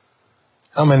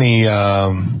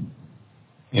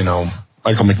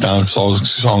 Michael McDonald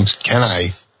songs can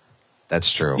I?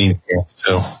 That's true. Dance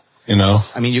to,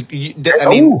 I mean,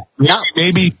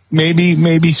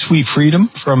 maybe Sweet Freedom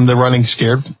from the Running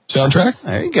Scared soundtrack.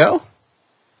 There you go.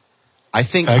 I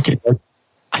think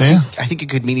you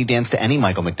could meanie dance to any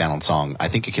Michael McDonald song. I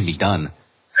think it can be done.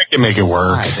 I can make it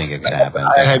work. I think it could happen.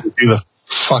 I had to do the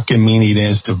fucking meanie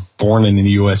dance to Born in the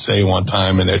USA one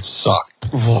time, and it sucked.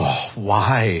 Whoa,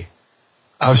 why?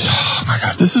 Oh my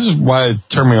God, this is why it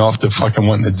turned me off to fucking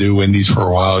wanting to do indies for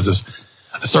a while.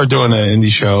 I started doing an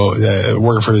indie show,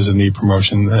 working for this indie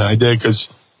promotion. And I did because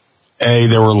they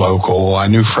were local. I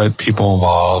knew people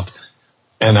involved,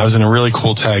 and I was in a really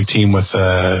cool tag team with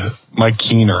Mike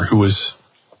Keener, who was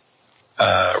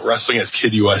wrestling as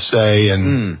Kid USA,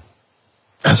 and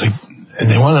I was like, and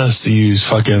they wanted us to use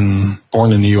fucking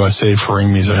Born in the USA for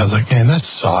ring music. I was like, man, that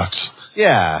sucks.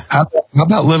 Yeah. How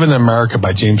about Living in America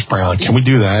by James Brown? Can we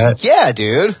do that? Yeah,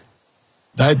 dude.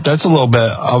 That's a little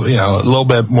bit, a little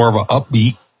bit more of an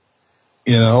upbeat.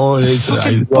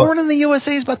 Born in the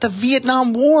USA is about the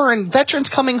Vietnam War and veterans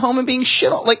coming home and being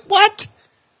shit on. Like, what?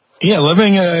 Yeah,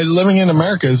 living in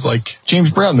America is like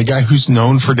James Brown, the guy who's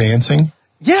known for dancing.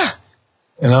 Yeah.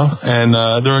 And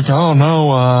they're like, oh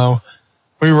no,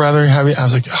 we'd rather have you. I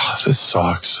was like, oh, this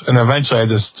sucks. And eventually I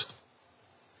just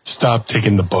stopped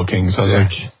taking the bookings. I was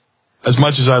like, as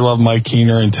much as I love Mike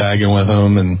Keener and tagging with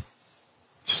him and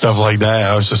stuff like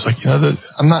that, I was just like,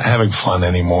 I'm not having fun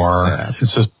anymore. Yeah.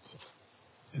 It's just,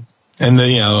 and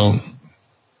that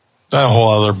whole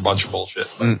other bunch of bullshit.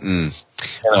 But,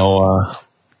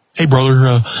 hey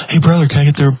brother, can I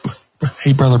get the,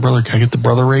 hey brother, can I get the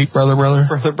brother rate, brother?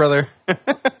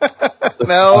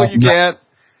 No, you can't.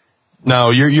 No,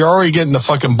 you're already getting the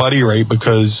fucking buddy rate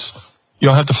because you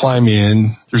don't have to fly me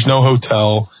in. There's no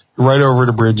hotel. You're right over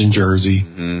the bridge in Jersey.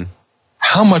 Mm-hmm.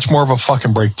 How much more of a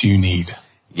fucking break do you need?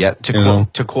 Yeah,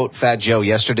 to quote Fat Joe,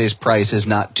 yesterday's price is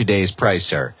not today's price,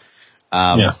 sir.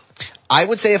 I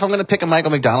would say if I'm going to pick a Michael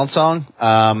McDonald song,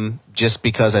 just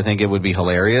because I think it would be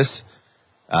hilarious,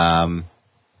 Ain't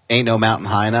No Mountain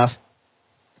High Enough.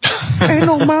 Ain't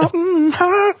no mountain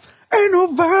high, ain't no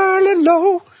valley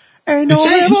low, ain't no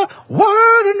river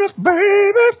wide enough,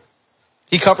 baby.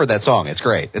 He covered that song. It's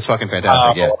great. It's fucking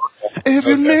fantastic. Yeah. If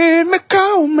you need me,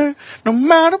 call me, no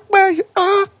matter where you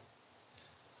are.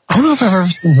 I don't know if I've ever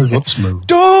seen his lips move.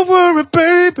 Don't worry,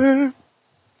 baby.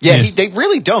 Yeah, they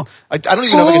really don't. I don't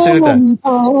even know if I can say it like that.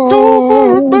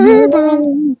 Don't worry, baby.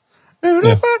 Ain't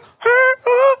nobody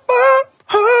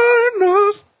high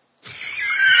enough.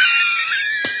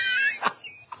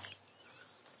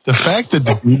 The fact that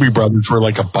the Doobie Brothers were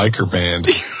like a biker band.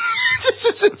 This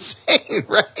is insane,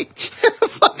 right? They're a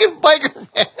fucking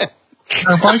biker band.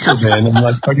 They're a biker band, and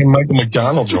like fucking Michael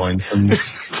McDonald joined. And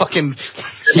fucking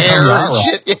hair and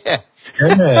shit, yeah.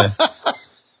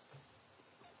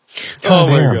 Oh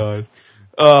my God.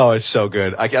 Oh, it's so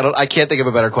good. I can't think of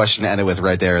a better question to end it with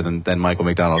right there than Michael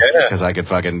McDonald, because I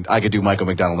could do Michael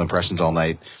McDonald impressions all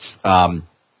night.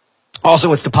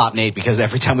 Also, it's the Pop Nate, because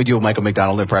every time we do a Michael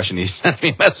McDonald impression, he sends me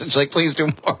a message like, please do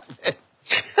more of it.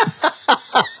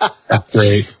 That's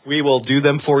great. We will do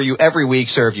them for you every week,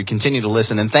 sir, if you continue to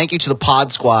listen. And thank you to the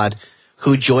Pod Squad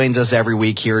who joins us every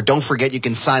week here. Don't forget, you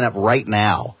can sign up right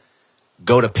now.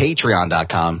 Go to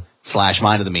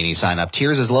patreon.com/Mind of the Meanie. Sign up.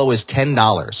 Tiers as low as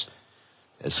 $10.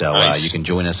 So nice. You can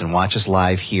join us and watch us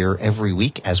live here every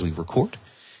week as we record.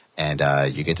 And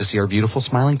you get to see our beautiful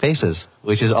smiling faces,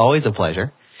 which is always a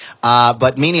pleasure.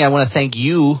 But Meanie, I want to thank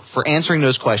you for answering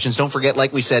those questions. Don't forget,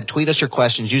 like we said, tweet us your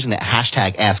questions using that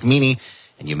hashtag AskMeanie,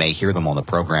 and you may hear them on the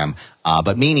program.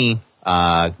 But Meanie,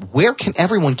 where can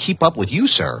everyone keep up with you,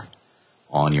 sir,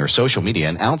 on your social media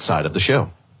and outside of the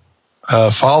show?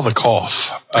 Follow the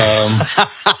cough.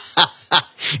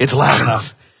 It's loud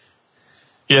enough.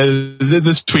 Yeah,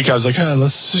 this week I was like,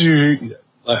 let's do,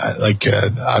 I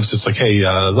was just like, hey,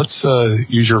 let's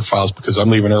use your files because I'm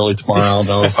leaving early tomorrow. I don't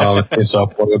know if I'll this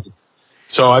up.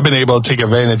 So I've been able to take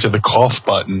advantage of the cough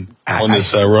button on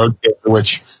this road,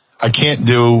 which I can't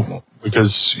do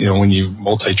because, when you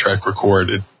multi-track record,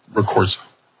 it records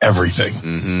everything.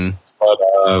 Mm-hmm. But,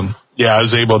 I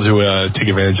was able to take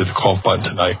advantage of the cough button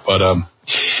tonight. But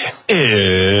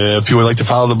if you would like to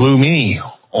follow the Blue Meanie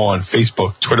on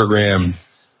Facebook, Twittergram,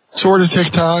 sort of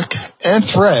TikTok, and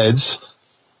Threads,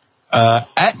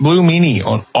 at Blue Meanie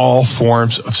on all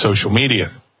forms of social media.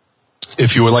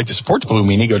 If you would like to support the Blue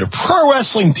Meanie, go to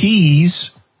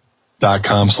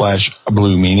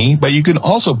ProWrestlingTees.com/Blue Meanie. But you can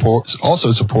also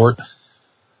support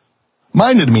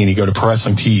Mind of the Meanie. Go to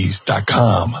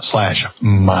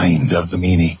ProWrestlingTees.com/Mind of the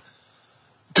Meanie.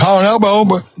 Collar and Elbow,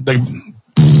 but they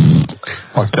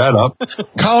fucked that up.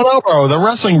 Collar and Elbow, the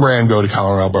wrestling brand. Go to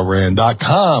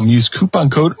collarandelbowbrand.com. Use coupon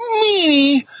code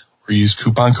Meanie or use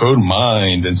coupon code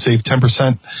MIND and save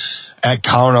 10% at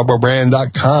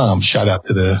collarandelbowbrand.com. Shout out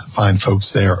to the fine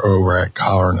folks there over at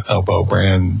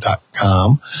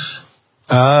collarandelbowbrand.com.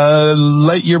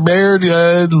 Let your beard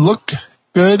look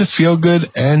good, feel good,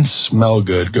 and smell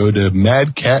good. Go to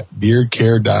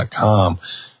madcatbeardcare.com.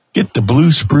 Get the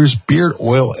Blue Spruce Beard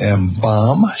Oil and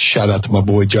Balm. Shout out to my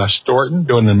boy Josh Thornton,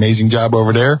 doing an amazing job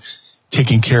over there,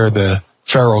 taking care of the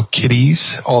feral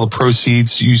kitties. All the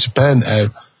proceeds you spend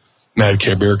at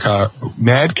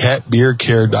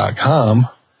madcatbeardcare.com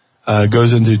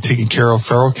goes into taking care of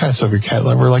feral cats. So if you're a cat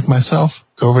lover like myself,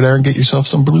 go over there and get yourself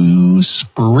some Blue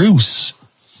Spruce.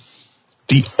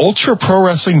 The Ultra Pro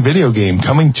Wrestling video game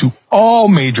coming to all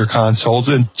major consoles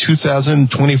in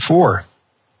 2024.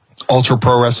 Ultra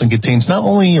Pro Wrestling contains not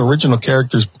only original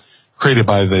characters created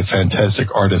by the fantastic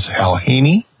artist Hal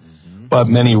Haney, but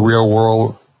many real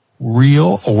world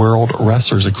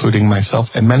wrestlers, including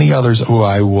myself and many others who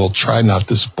I will try not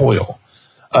to spoil.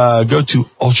 Go to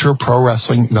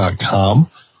ultraprowrestling.com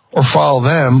or follow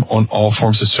them on all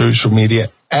forms of social media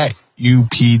at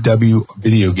UPW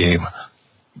Video Game.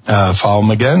 Follow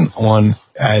them again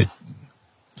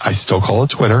I still call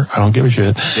it Twitter. I don't give a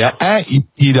shit. Yep. At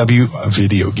UPW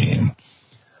Video Game.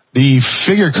 The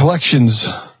Figure Collections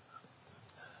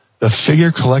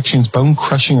Bone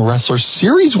Crushing Wrestler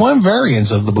Series 1 variants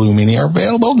of the Blue Meanie are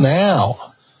available now.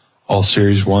 All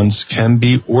Series 1s can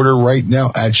be ordered right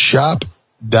now at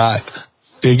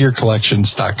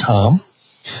shop.figurecollections.com.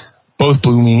 Both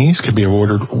Blue Meanies can be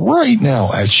ordered right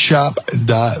now at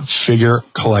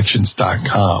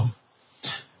shop.figurecollections.com.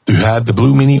 To have the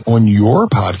Blue Meanie on your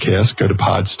podcast, go to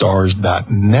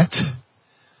podstars.net.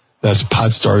 That's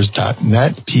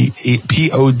podstars.net,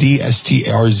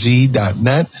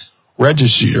 podstrz.net.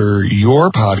 Register your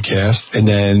podcast, and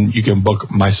then you can book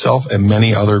myself and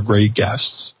many other great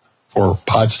guests for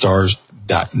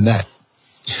podstars.net.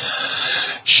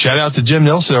 Shout out to Jim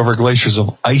Nilsson over at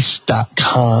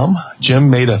glaciersofIce.com. Jim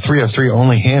made a 303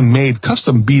 only handmade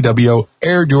custom BWO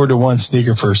Air Jordan 1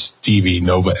 sneaker for Stevie,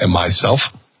 Nova, and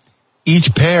myself.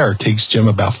 Each pair takes Jim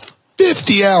about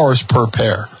 50 hours per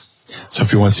pair. So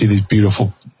if you want to see these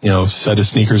beautiful, set of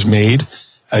sneakers made,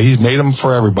 he's made them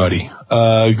for everybody.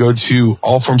 Go to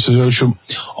all forms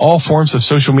of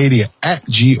social media at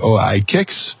GOI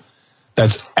Kicks.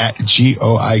 That's at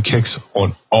GOI Kicks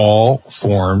on all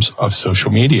forms of social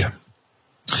media.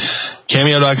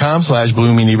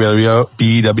 Cameo.com/Blue Meanie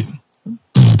BW.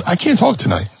 I can't talk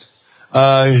tonight.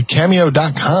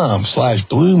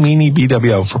 Cameo.com/Blue Meanie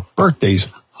BWO for birthdays,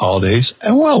 holidays,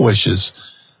 and well wishes.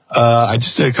 I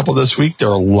just did a couple this week. They're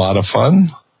a lot of fun.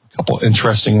 A couple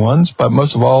interesting ones, but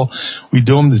most of all, we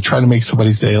do them to try to make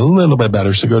somebody's day a little bit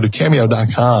better. So go to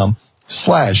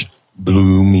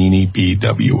cameo.com/Blue Meanie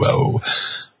BWO.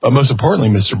 But most importantly,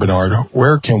 Mr. Bernard,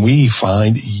 where can we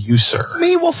find you, sir?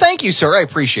 Me? Well, thank you, sir. I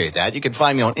appreciate that. You can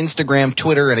find me on Instagram,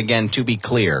 Twitter, and again, to be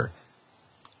clear,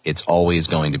 it's always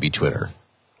going to be Twitter.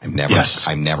 I'm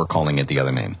never calling it the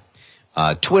other name.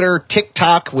 Twitter,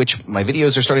 TikTok, which my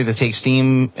videos are starting to take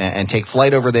steam and take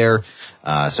flight over there.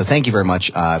 So thank you very much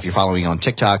if you're following me on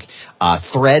TikTok.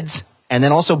 Threads, and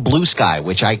then also Blue Sky,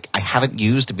 which I haven't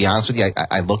used, to be honest with you.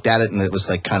 I looked at it and it was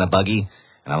like kind of buggy.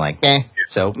 And I'm like,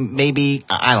 so maybe,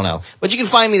 I don't know. But you can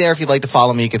find me there if you'd like to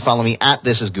follow me. You can follow me at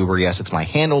This Is Goober. Yes, it's my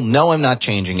handle. No, I'm not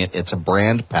changing it. It's a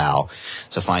brand pal.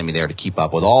 So find me there to keep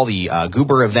up with all the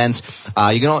Goober events.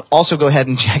 You can also go ahead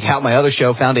and check out my other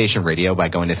show, Foundation Radio, by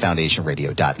going to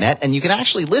foundationradio.net. And you can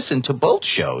actually listen to both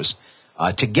shows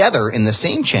together in the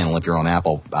same channel if you're on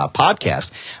Apple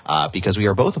Podcast, because we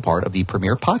are both a part of the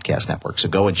Premier Podcast Network. So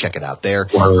go and check it out there.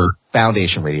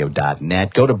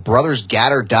 FoundationRadio.net. Go to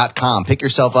brothersgatter.com. Pick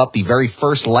yourself up the very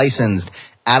first licensed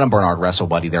Adam Bernard Wrestle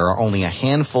Buddy. There are only a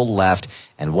handful left,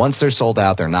 and once they're sold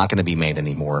out, they're not going to be made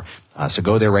anymore. So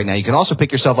go there right now. You can also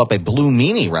pick yourself up a Blue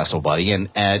Meanie Wrestle Buddy, and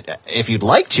if you'd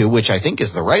like to, which I think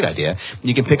is the right idea,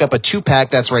 you can pick up a 2-pack.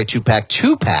 That's right,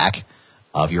 2-pack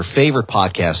of your favorite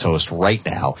podcast host right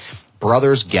now,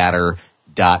 brothersgatter.com.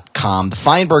 The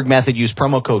Feinberg method, use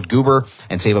promo code Goober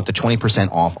and save up to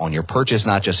 20% off on your purchase,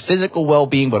 not just physical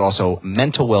well-being, but also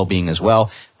mental well-being as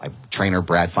well. My trainer,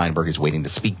 Brad Feinberg, is waiting to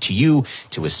speak to you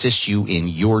to assist you in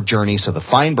your journey. So the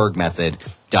Feinberg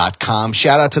method.com.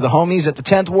 Shout out to the homies at the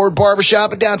 10th Ward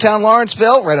Barbershop in downtown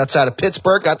Lawrenceville, right outside of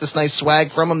Pittsburgh. Got this nice swag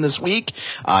from them this week.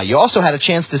 You also had a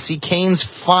chance to see Kane's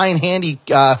fine, handy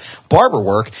barber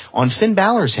work on Finn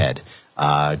Balor's head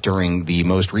during the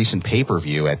most recent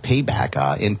pay-per-view at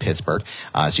Payback in Pittsburgh.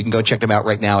 So you can go check them out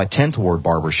right now at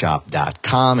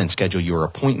 10thwardbarbershop.com and schedule your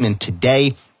appointment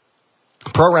today.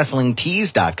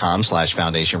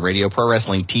 ProWrestlingTees.com/Foundation Radio,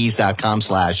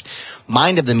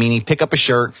 ProWrestlingTees.com/Mind of the Meanie. Pick up a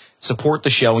shirt, support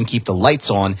the show, and keep the lights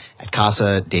on at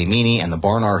Casa de Meanie and the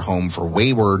Barnard Home for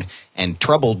Wayward and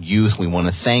Troubled Youth. We want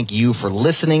to thank you for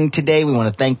listening today. We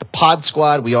want to thank the Pod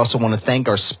Squad. We also want to thank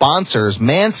our sponsors,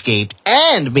 Manscaped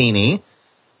and Meanie.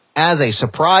 As a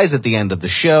surprise at the end of the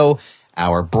show,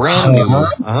 our brand new,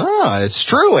 it's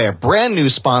true, our brand new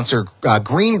sponsor,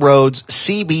 Green Roads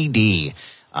CBD.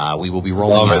 We will be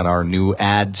rolling out our new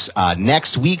ads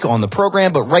next week on the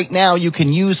program, but right now you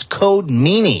can use code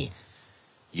Meanie.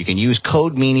 You can use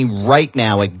code Meanie right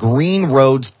now at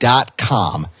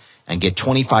greenroads.com and get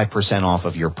 25% off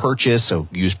of your purchase. So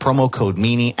use promo code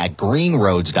Meanie at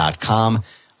greenroads.com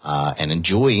and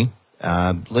enjoy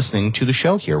listening to the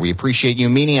show here. We appreciate you,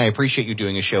 Meanie. I appreciate you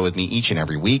doing a show with me each and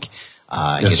every week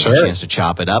and getting a chance to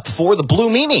chop it up. For the Blue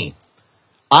Meanie,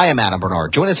 I am Adam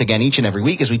Bernard. Join us again each and every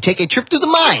week as we take a trip through the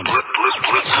mind of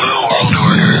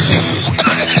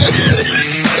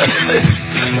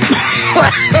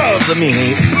the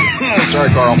Meanie. Sorry,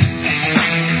 Carl.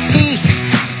 Peace.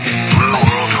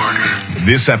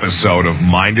 This episode of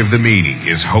Mind of the Meanie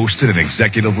is hosted and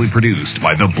executively produced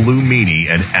by the Blue Meanie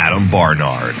and Adam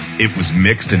Barnard. It was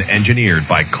mixed and engineered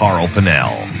by Carl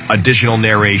Pinnell. Additional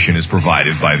narration is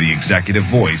provided by the executive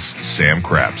voice, Sam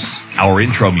Krebs. Our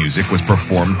intro music was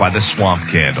performed by the Swamp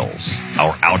Candles.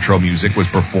 Our outro music was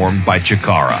performed by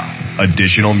Chikara.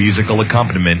 Additional musical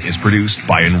accompaniment is produced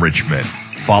by Enrichment.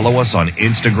 Follow us on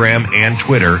Instagram and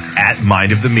Twitter at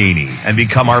Mind of the Meanie and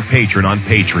become our patron on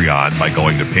Patreon by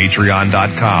going to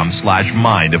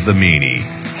patreon.com/Mind of the Meanie.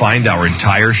 Find our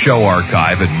entire show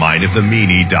archive at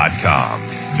mindofthemeanie.com.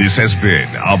 This has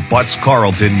been a Butts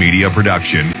Carlton media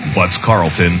production. Butts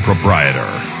Carlton, proprietor.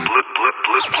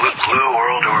 Blue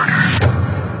World Order.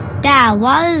 Dad,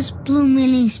 why is Blue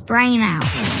Meanie's brain out?